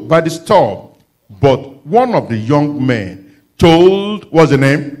 abode by the storm. But one of the young men told, what's the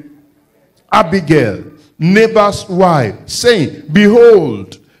name? Abigail, Nabal's wife, saying,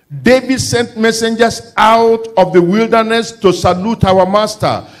 behold, David sent messengers out of the wilderness to salute our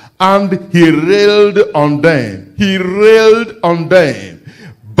master. And he railed on them. He railed on them.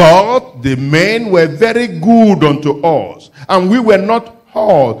 But the men were very good unto us, and we were not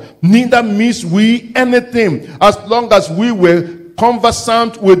hurt, neither missed we anything, as long as we were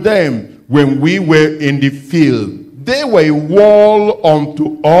conversant with them when we were in the field. They were a wall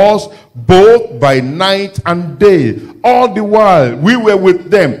unto us both by night and day. All the while we were with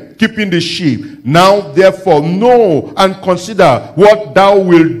them, keeping the sheep. Now therefore know and consider what thou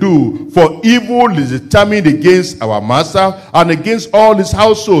wilt do, for evil is determined against our master and against all his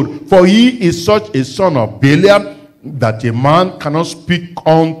household. For he is such a son of Belial that a man cannot speak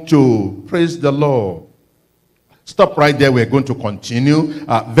unto. Praise the Lord. Stop right there. We're going to continue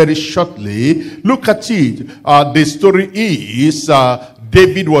very shortly. Look at it. The story is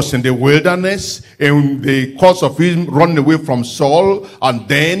David was in the wilderness in the course of him running away from Saul. And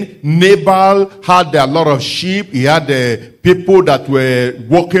then Nabal had a lot of sheep. He had people that were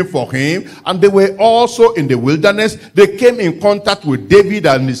working for him. And they were also in the wilderness. They came in contact with David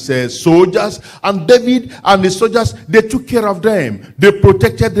and his soldiers. And David and his soldiers, they took care of them. They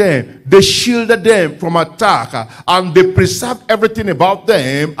protected them. They shielded them from attack. And they preserved everything about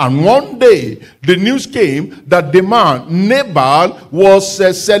them. And one day, the news came that the man, Nabal, was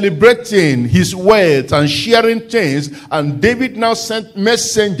celebrating his wealth and sharing things. And David now sent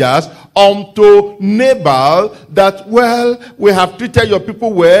messengers unto Nabal that, well, we have treated your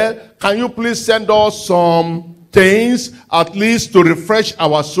people well. Can you please send us some things, at least to refresh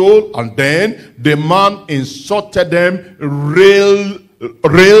our soul? And then the man insulted them,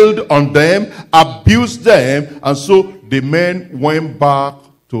 railed on them, abused them. And so the men went back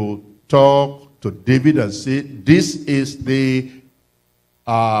to talk to David and say, this is the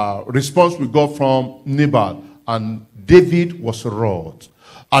response we got from Nabal. And David was wroth.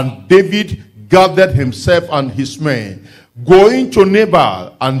 And David gathered himself and his men, going to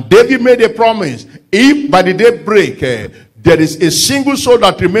Nabal. And David made a promise, if by the daybreak there is a single soul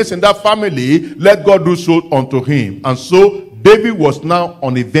that remains in that family, let God do so unto him. And so David was now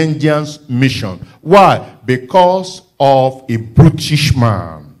on a vengeance mission. Why? Because of a brutish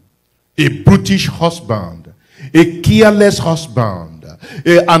man, a brutish husband, a careless husband,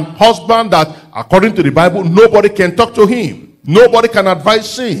 an husband that, according to the Bible, nobody can talk to him. Nobody can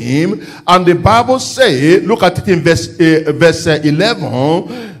advise him. And the Bible says, look at it in verse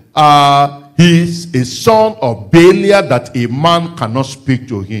 11, he's a son of Belial that a man cannot speak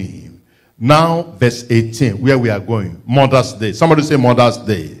to him. Now, verse 18, where we are going. Mother's Day. Somebody say Mother's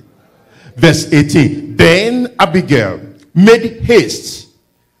Day. Verse 18. Then Abigail made haste.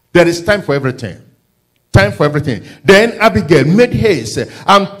 There is time for everything. Time for everything. Then Abigail made haste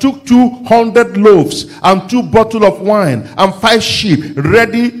and took 200 loaves and 2 bottles of wine and 5 sheep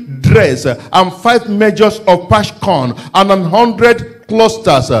ready dressed and 5 measures of parched corn and 100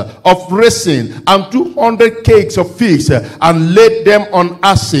 clusters of raisin and 200 cakes of figs and laid them on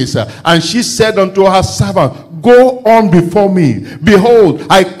asses. And she said unto her servant, go on before me. Behold,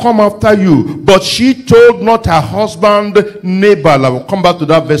 I come after you. But she told not her husband Nabal. I will come back to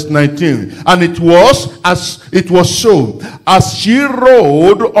that verse 19. And it was so, as she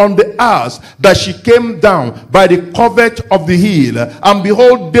rode on the ass, that she came down by the covert of the hill. And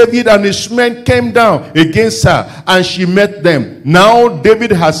behold, David and his men came down against her, and she met them. Now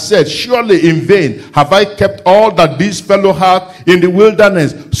David has said, surely in vain have I kept all that this fellow had in the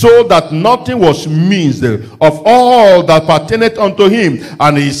wilderness, so that nothing was missed of all that pertaineth unto him.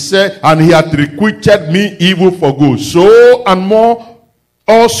 And he said, and he hath requited me evil for good. So and more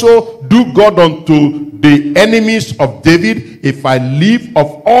also do God unto the enemies of David, if I leave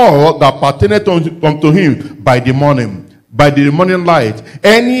of all that pertaineth unto him by the morning light,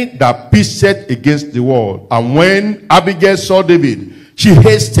 any that pisseth against the wall. And when Abigail saw David, she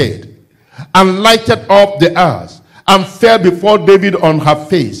hasted and lighted up the ass, and fell before David on her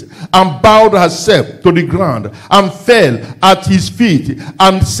face, and bowed herself to the ground, and fell at his feet,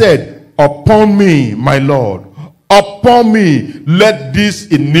 and said, upon me, my Lord, upon me let this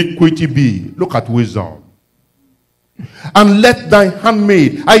iniquity be. Look at wisdom. And let thy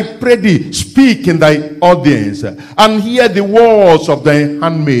handmaid, I pray thee, speak in thy audience, and hear the words of thy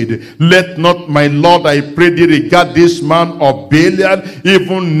handmaid. Let not my Lord, I pray thee, regard this man of Belial,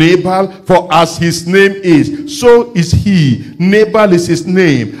 even Nabal, for as his name is, so is he. Nabal is his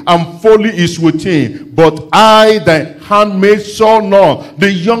name, and folly is with him. But I, thy handmaid, saw not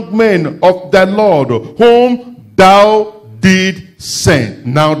the young men of thy Lord, whom thou did send.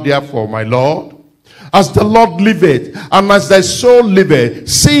 Now therefore, my Lord, as the Lord liveth, and as thy soul liveth,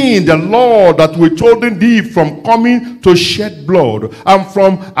 seeing the Lord that withholding thee from coming to shed blood, and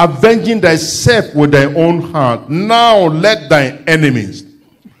from avenging thyself with thy own hand, now let thine enemies,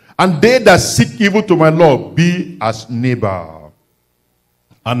 and they that seek evil to my Lord, be as Nabal.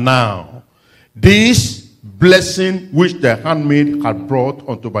 And now, this blessing which the handmaid had brought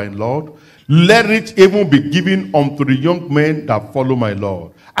unto my Lord, let it even be given unto the young men that follow my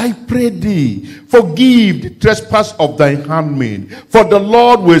Lord. I pray thee, forgive the trespass of thy handmaid, for the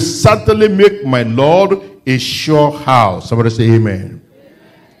Lord will certainly make my Lord a sure house. Somebody say amen.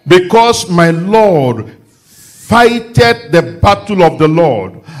 Because my Lord fighteth the battle of the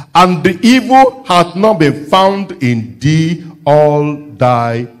Lord, and the evil hath not been found in thee all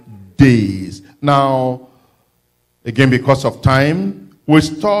thy days. Now, again, because of time, we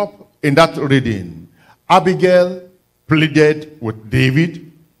stop in that reading. Abigail pleaded with David.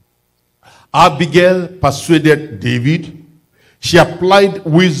 Abigail persuaded David. She applied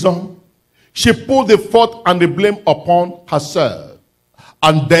wisdom. She put the fault and the blame upon herself.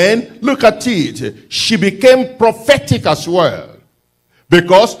 And then, look at it, she became prophetic as well.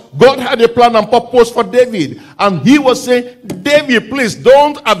 Because God had a plan and purpose for David. And he was saying, David, please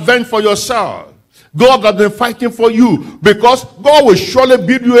don't avenge for yourself. God has been fighting for you, because God will surely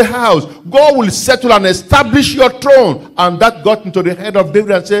build you a house. God will settle and establish your throne. And that got into the head of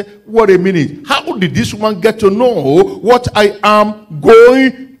David and said, wait a minute, how did this woman get to know what I am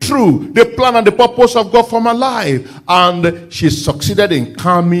going through? The plan and the purpose of God for my life. And she succeeded in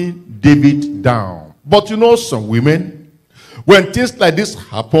calming David down. But you know, some women, when things like this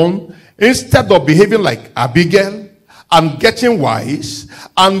happen, instead of behaving like Abigail and getting wise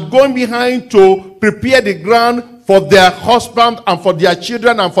and going behind to prepare the ground for their husband and for their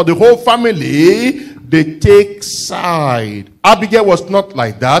children and for the whole family, they take side. Abigail was not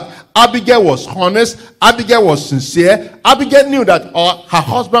like that. Abigail was honest. Abigail was sincere. Abigail knew that her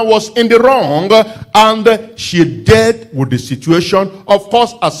husband was in the wrong, and she dealt with the situation. Of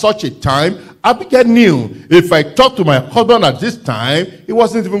course, at such a time, Abigail knew, if I talk to my husband at this time, he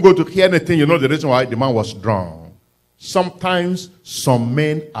wasn't even going to hear anything. You know the reason why? The man was drunk. Sometimes some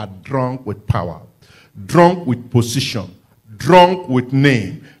men are drunk with power, drunk with position, drunk with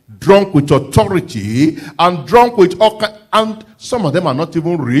name, drunk with authority, and drunk with all and some of them are not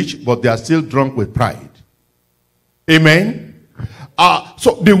even rich, but they are still drunk with pride. Amen.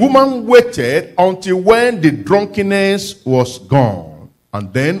 So the woman waited until when the drunkenness was gone,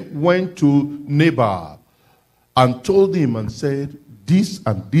 and then went to Nabal and told him and said, this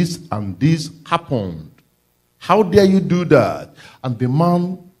and this and this happened. How dare you do that? And the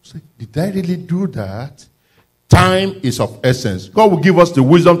man said, did I really do that? Time is of essence. God will give us the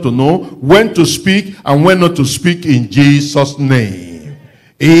wisdom to know when to speak and when not to speak in Jesus' name.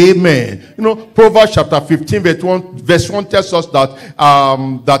 Amen. You know, Proverbs chapter 15 verse 1 tells us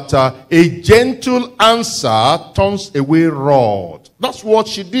that a gentle answer turns away wrath. That's what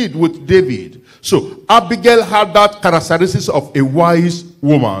she did with David. So Abigail had that characteristics of a wise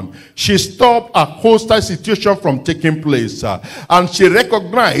woman. She stopped a hostile situation from taking place. And she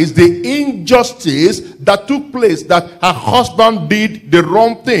recognized the injustice that took place, that her husband did the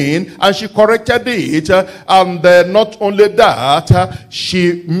wrong thing, and she corrected it. And not only that,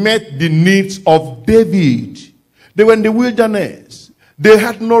 she met the needs of David. They were in the wilderness. They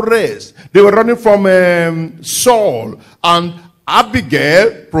had no rest. They were running from Saul. And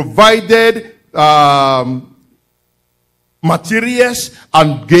Abigail provided materials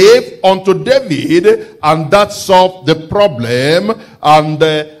and gave unto David, and that solved the problem. And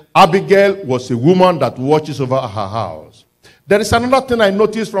Abigail was a woman that watches over her house. There is another thing I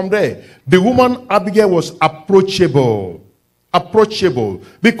noticed from there. The woman Abigail was approachable. Approachable.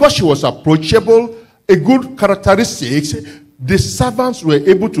 Because she was approachable, a good characteristic, the servants were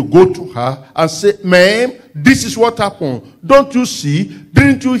able to go to her and say, ma'am, this is what happened. Don't you see?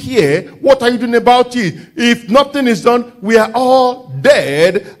 Didn't you hear? What are you doing about it? If nothing is done, we are all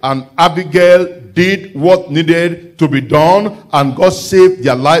dead. And Abigail did what needed to be done, and God saved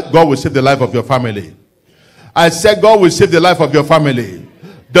their life. God will save the life of your family. I said God will save the life of your family.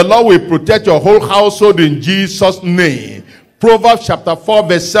 The Lord will protect your whole household in Jesus' name. Proverbs chapter 4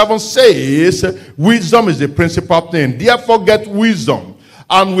 verse 7 says, wisdom is the principal thing. Therefore get wisdom,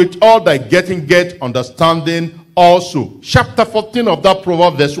 and with all thy getting get understanding also. Chapter 14 of that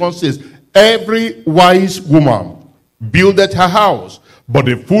proverb verse 1 says, every wise woman buildeth her house, but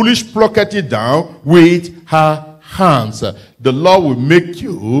the foolish plucketh it down with her hands. The Lord will make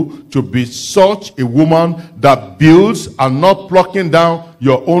you to be such a woman that builds and not plucking down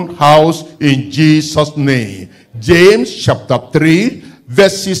your own house in Jesus' name. James chapter 3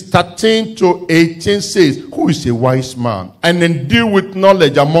 verses 13 to 18 says, who is a wise man and endued with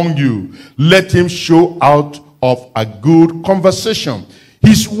knowledge among you? Let him show out of a good conversation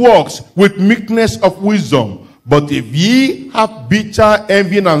his works with meekness of wisdom. But if ye have bitter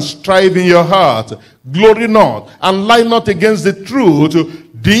envy and strife in your heart, glory not, and lie not against the truth.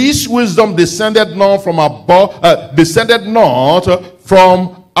 This wisdom descended not from above,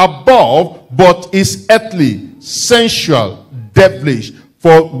 but is earthly, sensual, devilish.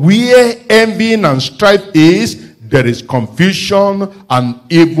 For where envy and strife is, there is confusion and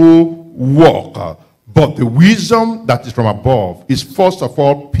evil work. But the wisdom that is from above is first of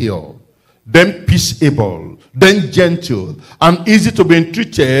all pure, then peaceable, then gentle, and easy to be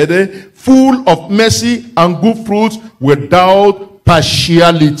entreated, full of mercy and good fruits, without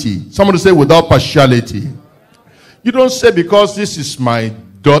partiality. Somebody say without partiality. You don't say because this is my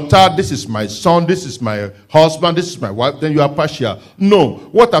daughter, this is my son, this is my husband, this is my wife, then you are partial. No.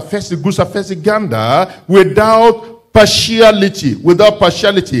 What affects the goose affects the gander, without partiality,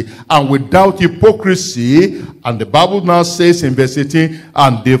 and without hypocrisy. And the Bible now says in verse 18,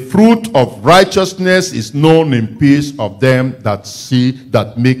 and the fruit of righteousness is known in peace of them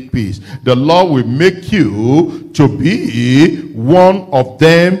that make peace. The Lord will make you to be one of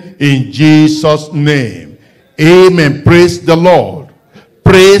them in Jesus' name. Amen. Praise the Lord.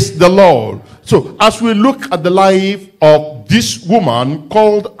 Praise the Lord. So as we look at the life of this woman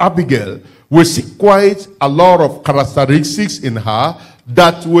called Abigail, we see quite a lot of characteristics in her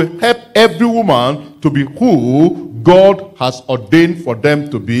that will help every woman to be who God has ordained for them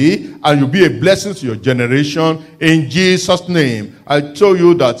to be, and you'll be a blessing to your generation in Jesus' name. I told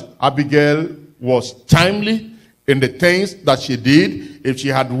you that Abigail was timely in the things that she did. If she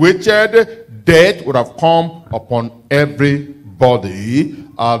had waited, death would have come upon everybody.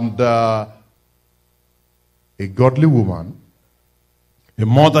 And a godly woman, a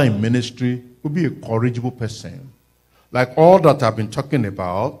mother in ministry, would be a corrigible person. Like all that I've been talking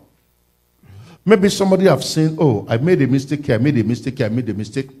about. Maybe somebody have seen, oh, I made a mistake here, I made a mistake here, I made a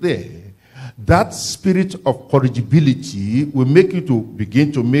mistake there. That spirit of corrigibility will make you to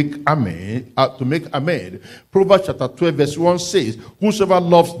begin to make amend. Proverbs chapter 12 verse 1 says, whosoever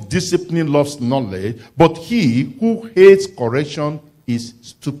loves discipline loves knowledge, but he who hates correction is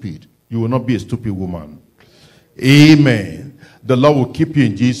stupid. You will not be a stupid woman. Amen. The Lord will keep you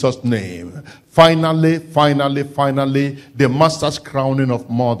in Jesus' name. Finally, the master's crowning of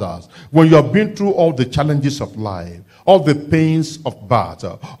mothers. When you have been through all the challenges of life, all the pains of birth,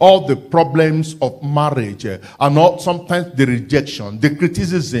 all the problems of marriage, and sometimes the rejection, the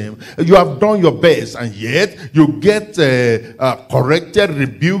criticism, you have done your best, and yet you get corrected,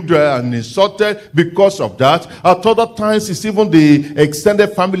 rebuked, and insulted because of that. At other times, it's even the extended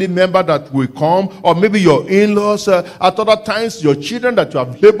family member that will come, or maybe your in-laws. At other times, your children that you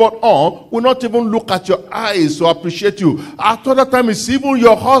have labored on will not even look at your eyes to appreciate you. At other times, it's even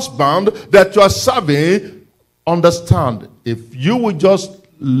your husband that you are serving. Understand, if you will just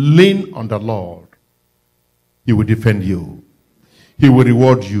lean on the Lord, He will defend you. He will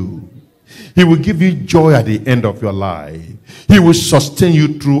reward you. He will give you joy at the end of your life. He will sustain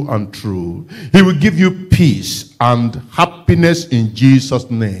you through and through. He will give you peace and happiness in Jesus'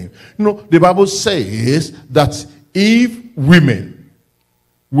 name. You know, the Bible says that if women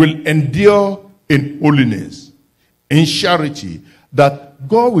will endure in holiness, in charity, that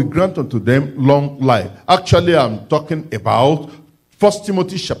God will grant unto them long life. Actually, I'm talking about 1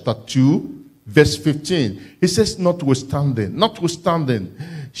 Timothy chapter 2, verse 15. It says, notwithstanding,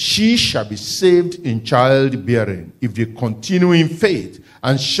 she shall be saved in childbearing, if they continue in faith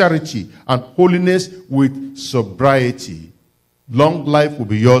and charity and holiness with sobriety. Long life will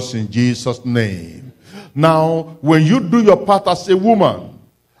be yours in Jesus' name. Now, when you do your part as a woman,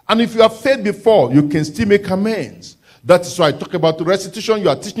 and if you have failed before, you can still make amends. That is why I talk about restitution. You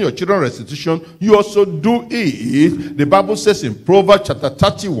are teaching your children restitution. You also do it. The Bible says in Proverbs chapter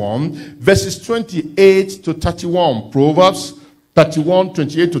 31, verses 28 to 31. Proverbs 31,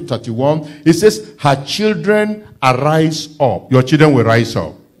 28 to 31. It says, her children arise up. Your children will rise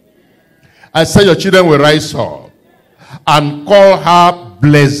up. I say your children will rise up and call her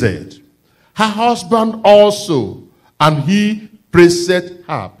blessed. Her husband also, and he praised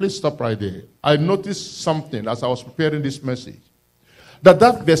her. Please stop right there. I noticed something as I was preparing this message.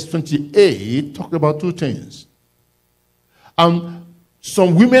 That verse 28 talked about two things. And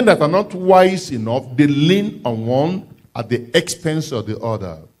some women that are not wise enough, they lean on one at the expense of the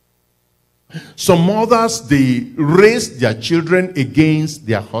other. Some mothers, they raise their children against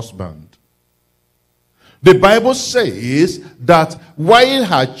their husband. The Bible says that while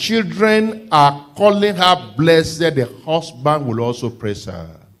her children are calling her blessed, the husband will also praise her.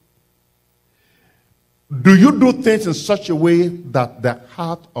 Do you do things in such a way that the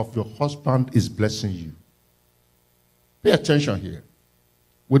heart of your husband is blessing you? Pay attention here.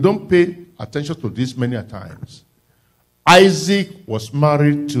 We don't pay attention to this many times. Isaac was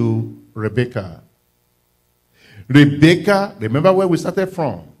married to Rebekah. Rebekah, remember where we started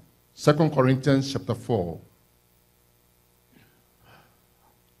from? 2 Corinthians chapter 4.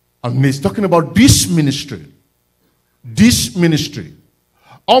 And he's talking about this ministry. This ministry.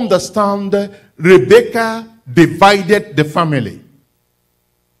 Understand, Rebekah divided the family.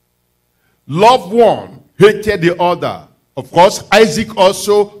 Loved one hated the other. Of course, Isaac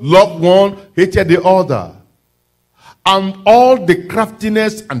also loved one, hated the other. And all the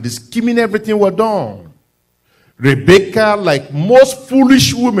craftiness and the scheming, everything were done. Rebekah, like most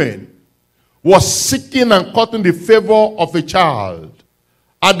foolish women, was seeking and courting the favor of a child.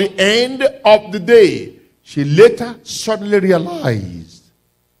 At the end of the day, she later suddenly realized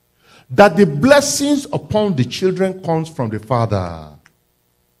that the blessings upon the children comes from the father.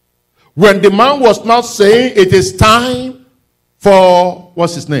 When the man was now saying it is time for,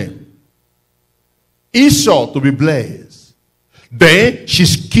 what's his name? Esau to be blessed. Then she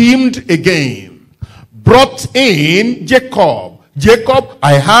schemed again. Brought in Jacob. Jacob,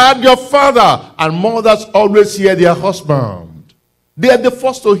 I heard your father. And mothers always hear their husband. They are the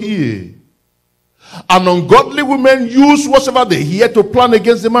first to hear. And ungodly women use whatever they hear to plan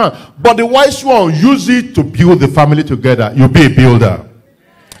against the man. But the wise one use it to build the family together. You'll be a builder.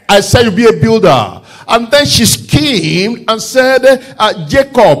 I said you'll be a builder. And then she schemed and said,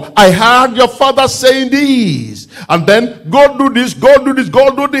 Jacob, I heard your father saying this. And then, go do this, go do this,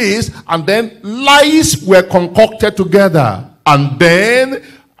 go do this. And then lies were concocted together. And then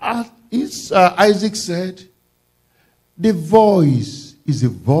Isaac said, the voice is the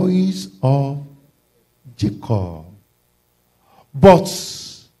voice of Jacob. But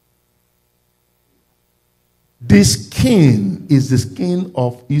the skin is the skin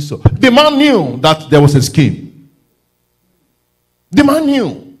of Esau. The man knew that there was a skin. The man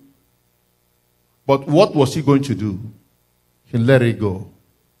knew. But what was he going to do? He let it go.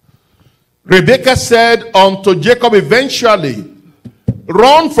 Rebekah said unto Jacob eventually,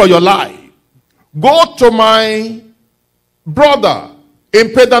 run for your life. Go to my brother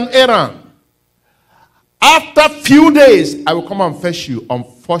in Padan Aram. After few days, I will come and fetch you.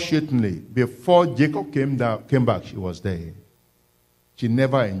 Unfortunately, before Jacob came back, she was there. She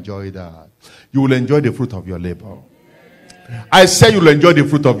never enjoyed that. You will enjoy the fruit of your labor. I say you will enjoy the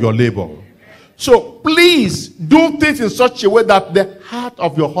fruit of your labor. So please do things in such a way that the heart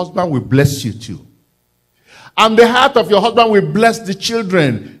of your husband will bless you too. And the heart of your husband will bless the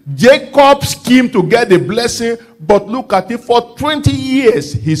children. Jacob schemed to get the blessing, but look at it, for 20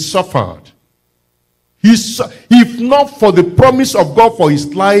 years he suffered. If not for the promise of God for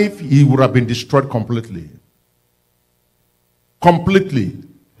his life, he would have been destroyed completely. Completely.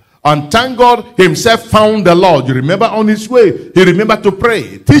 And thank God himself found the Lord. You remember on his way, he remembered to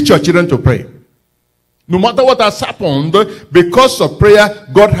pray. Teach your children to pray. No matter what has happened, because of prayer,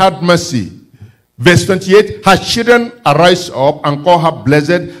 God had mercy. Verse 28, her children arise up and call her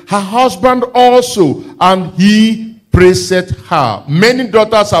blessed, her husband also, and he praised her. Many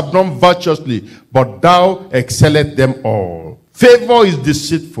daughters have done virtuously, but thou excellest them all. Favor is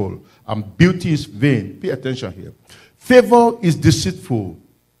deceitful, and beauty is vain. Pay attention here. Favor is deceitful.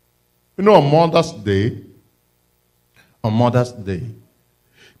 You know, on Mother's Day,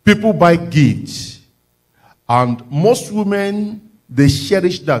 people buy gifts, and most women, they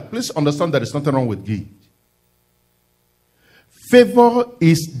cherish that. Please understand there is nothing wrong with gift. Favor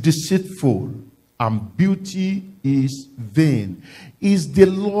is deceitful, and beauty is vain. Is the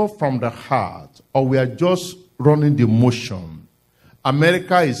love from the heart, or we are just running the motion?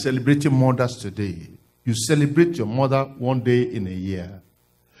 America is celebrating mothers today. You celebrate your mother one day in a year.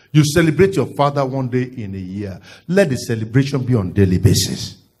 You celebrate your father one day in a year. Let the celebration be on daily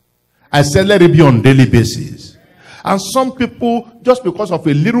basis. I said let it be on daily basis. And some people, just because of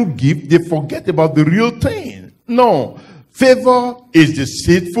a little gift, they forget about the real thing. No. Favor is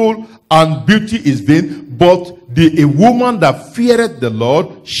deceitful and beauty is vain, but a woman that feareth the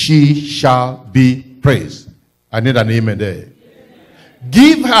Lord, she shall be praised. I need an amen there.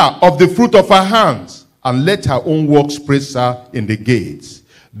 Give her of the fruit of her hands, and let her own works praise her in the gates.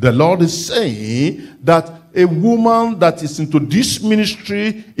 The Lord is saying that a woman that is into this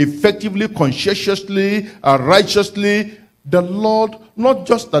ministry effectively, conscientiously, righteously, the Lord, not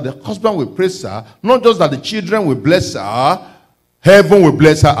just that the husband will praise her, not just that the children will bless her, heaven will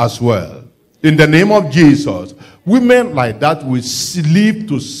bless her as well. In the name of Jesus, women like that will live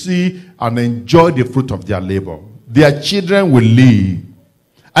to see and enjoy the fruit of their labor. Their children will live.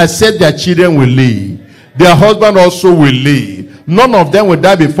 I said their children will live. Their husband also will live. None of them will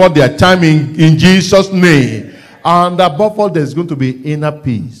die before their time in Jesus' name. And above all, there's going to be inner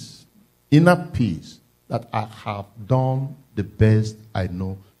peace. Inner peace that I have done the best I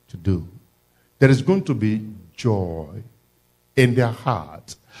know to do. There is going to be joy in their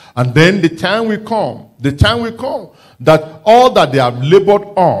heart. And then the time will come that all that they have labored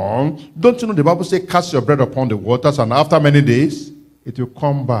on, don't you know the Bible says, cast your bread upon the waters, and after many days, it will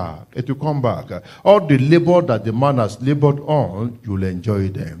come back. It will come back. All the labor that the man has labored on, you will enjoy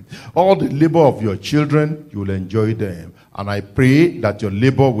them. All the labor of your children, you will enjoy them. And I pray that your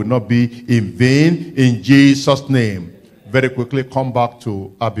labor will not be in vain in Jesus' name. Very quickly, come back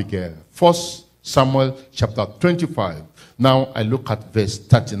to Abigail. 1 Samuel chapter 25. Now I look at verse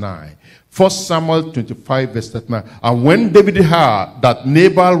 39. 1 Samuel 25 verse 39. And when David heard that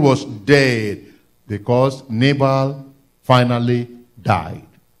Nabal was dead, because Nabal finally died.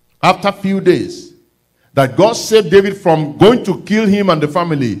 After a few days, that God saved David from going to kill him and the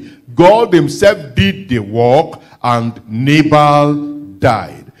family. God himself did the work, and Nabal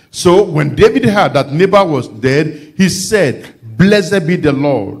died. So when David heard that Nabal was dead, he said, blessed be the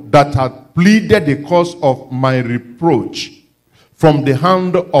Lord that hath pleaded the cause of my reproach from the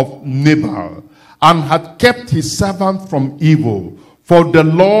hand of Nabal, and hath kept his servant from evil. For the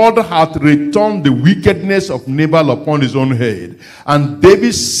Lord hath returned the wickedness of Nabal upon his own head. And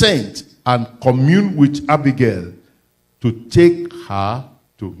David sent and communed with Abigail to take her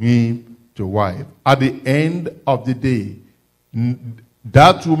to him to wife. At the end of the day,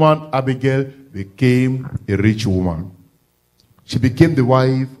 that woman, Abigail, became a rich woman. She became the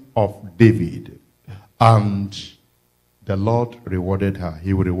wife of David. And the Lord rewarded her.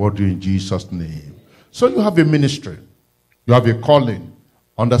 He will reward you in Jesus' name. So you have a ministry. You have a calling.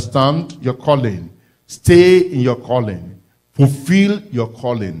 Understand your calling. Stay in your calling. Fulfill your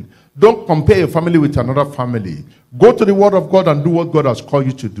calling. Don't compare your family with another family. Go to the word of God and do what God has called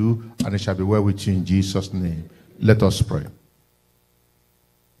you to do, and it shall be well with you in Jesus' name. Let us pray.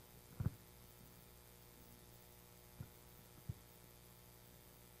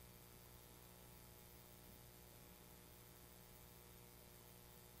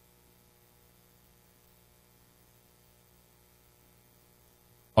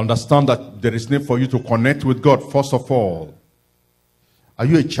 Understand that there is need for you to connect with God first of all. Are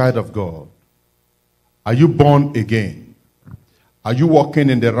you a child of God? Are you born again? Are you walking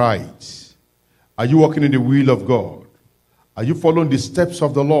in the right? Are you walking in the will of God? Are you following the steps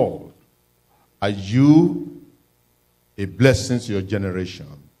of the Lord? Are you a blessing to your generation?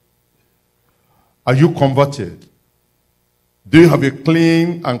 Are you converted? Do you have a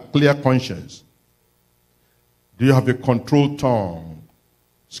clean and clear conscience? Do you have a controlled tongue?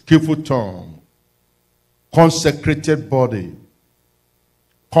 Skillful tongue, consecrated body,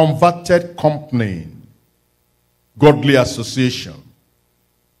 converted company, godly association?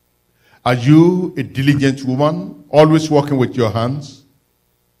 Are you a diligent woman, always working with your hands?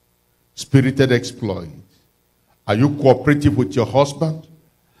 Spirited exploit. Are you cooperative with your husband?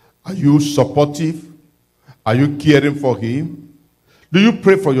 Are you supportive? Are you caring for him? Do you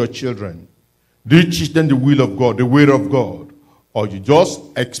pray for your children? Do you teach them the will of God, the way of God? Or you just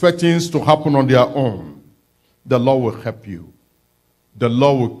expect things to happen on their own? The Lord will help you. The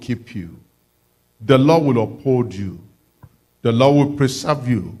Lord will keep you. The Lord will uphold you. The Lord will preserve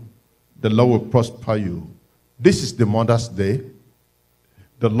you. The Lord will prosper you. This is the Mother's Day.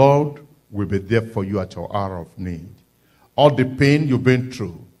 The Lord will be there for you at your hour of need. All the pain you've been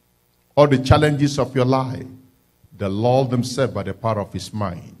through, all the challenges of your life, the Lord himself, by the power of his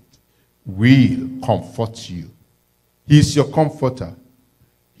mind, will comfort you. He's your comforter.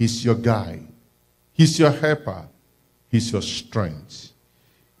 He's your guide. He's your helper. He's your strength.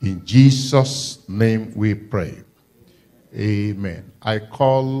 In Jesus' name we pray. Amen. I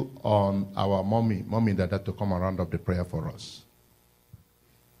call on our mommy Dada, to come around up the prayer for us.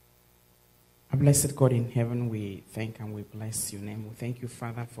 Our blessed God in heaven, we thank and we bless your name. We thank you,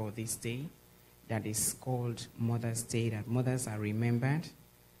 Father, for this day that is called Mother's Day, that mothers are remembered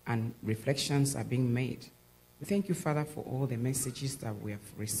and reflections are being made. We thank you, Father, for all the messages that we have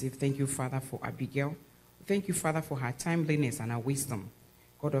received. Thank you, Father, for Abigail, Thank you, Father, for her timeliness and her wisdom.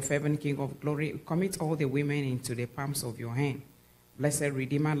 God of heaven, King of glory, commit all the women into the palms of your hand. Blessed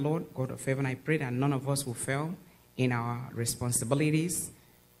Redeemer, Lord, God of heaven, I pray that none of us will fail in our responsibilities.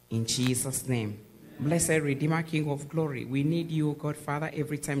 In Jesus' name. Blessed Redeemer, King of glory, we need you, God, Father,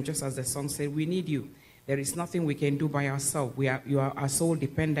 every time, just as the song said, we need you. There is nothing we can do by ourselves. You are our sole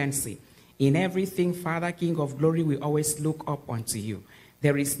dependency. In everything, Father, King of glory, we always look up unto you.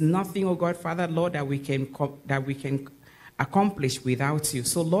 There is nothing, oh God, Father, Lord, that we can accomplish without you.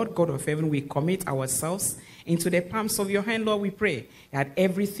 So, Lord God of heaven, we commit ourselves into the palms of your hand, Lord. We pray that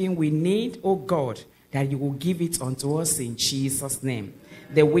everything we need, oh God, that you will give it unto us in Jesus' name.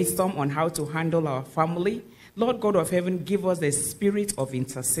 The wisdom on how to handle our family. Lord God of heaven, give us the spirit of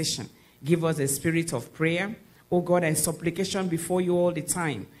intercession. Give us the spirit of prayer, oh God, and supplication before you all the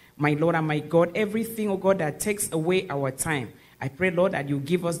time. My Lord and my God, everything, oh God, that takes away our time, I pray, Lord, that you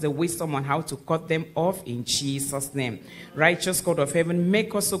give us the wisdom on how to cut them off in Jesus' name. Righteous God of heaven,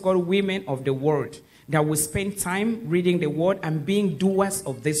 make us, oh God, women of the word, that will spend time reading the word and being doers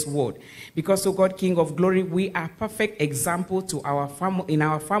of this word. Because, oh God, King of glory, we are perfect example to our in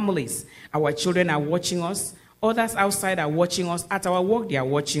our families. Our children are watching us. Others outside are watching us. At our work, they are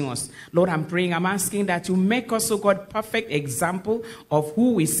watching us. Lord, I'm praying, I'm asking that you make us, oh God, perfect example of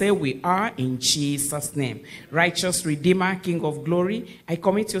who we say we are in Jesus' name. Righteous Redeemer, King of glory, I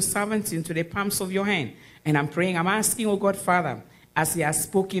commit your servants into the palms of your hand. And I'm praying, I'm asking, oh God, Father, as he has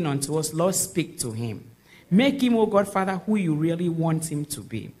spoken unto us, Lord, speak to him. Make him, oh God, Father, who you really want him to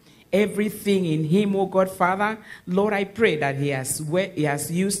be. Everything in him, oh God, Father, Lord, I pray that he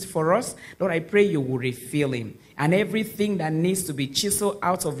has used for us. Lord, I pray you will refill him. And everything that needs to be chiseled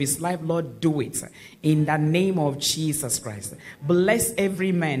out of his life, Lord, do it. In the name of Jesus Christ. Bless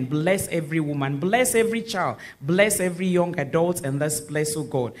every man. Bless every woman. Bless every child. Bless every young adult in this place, oh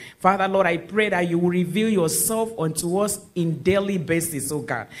God. Father, Lord, I pray that you will reveal yourself unto us in daily basis, oh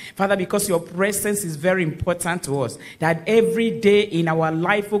God. Father, because your presence is very important to us. That every day in our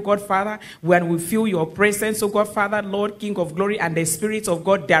life, oh God, Father, when we feel your presence, oh God, Father, Lord, King of glory, and the Spirit of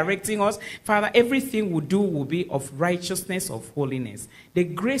God directing us, Father, everything we do will be of righteousness, of holiness. The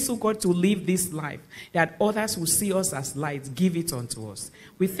grace, oh God, to live this life, that others will see us as lights, give it unto us.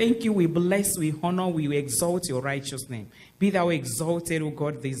 We thank you, we bless, we honor, we exalt your righteous name. Be thou exalted, O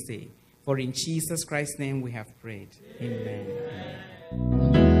God, this day. For in Jesus Christ's name we have prayed. Amen. Amen.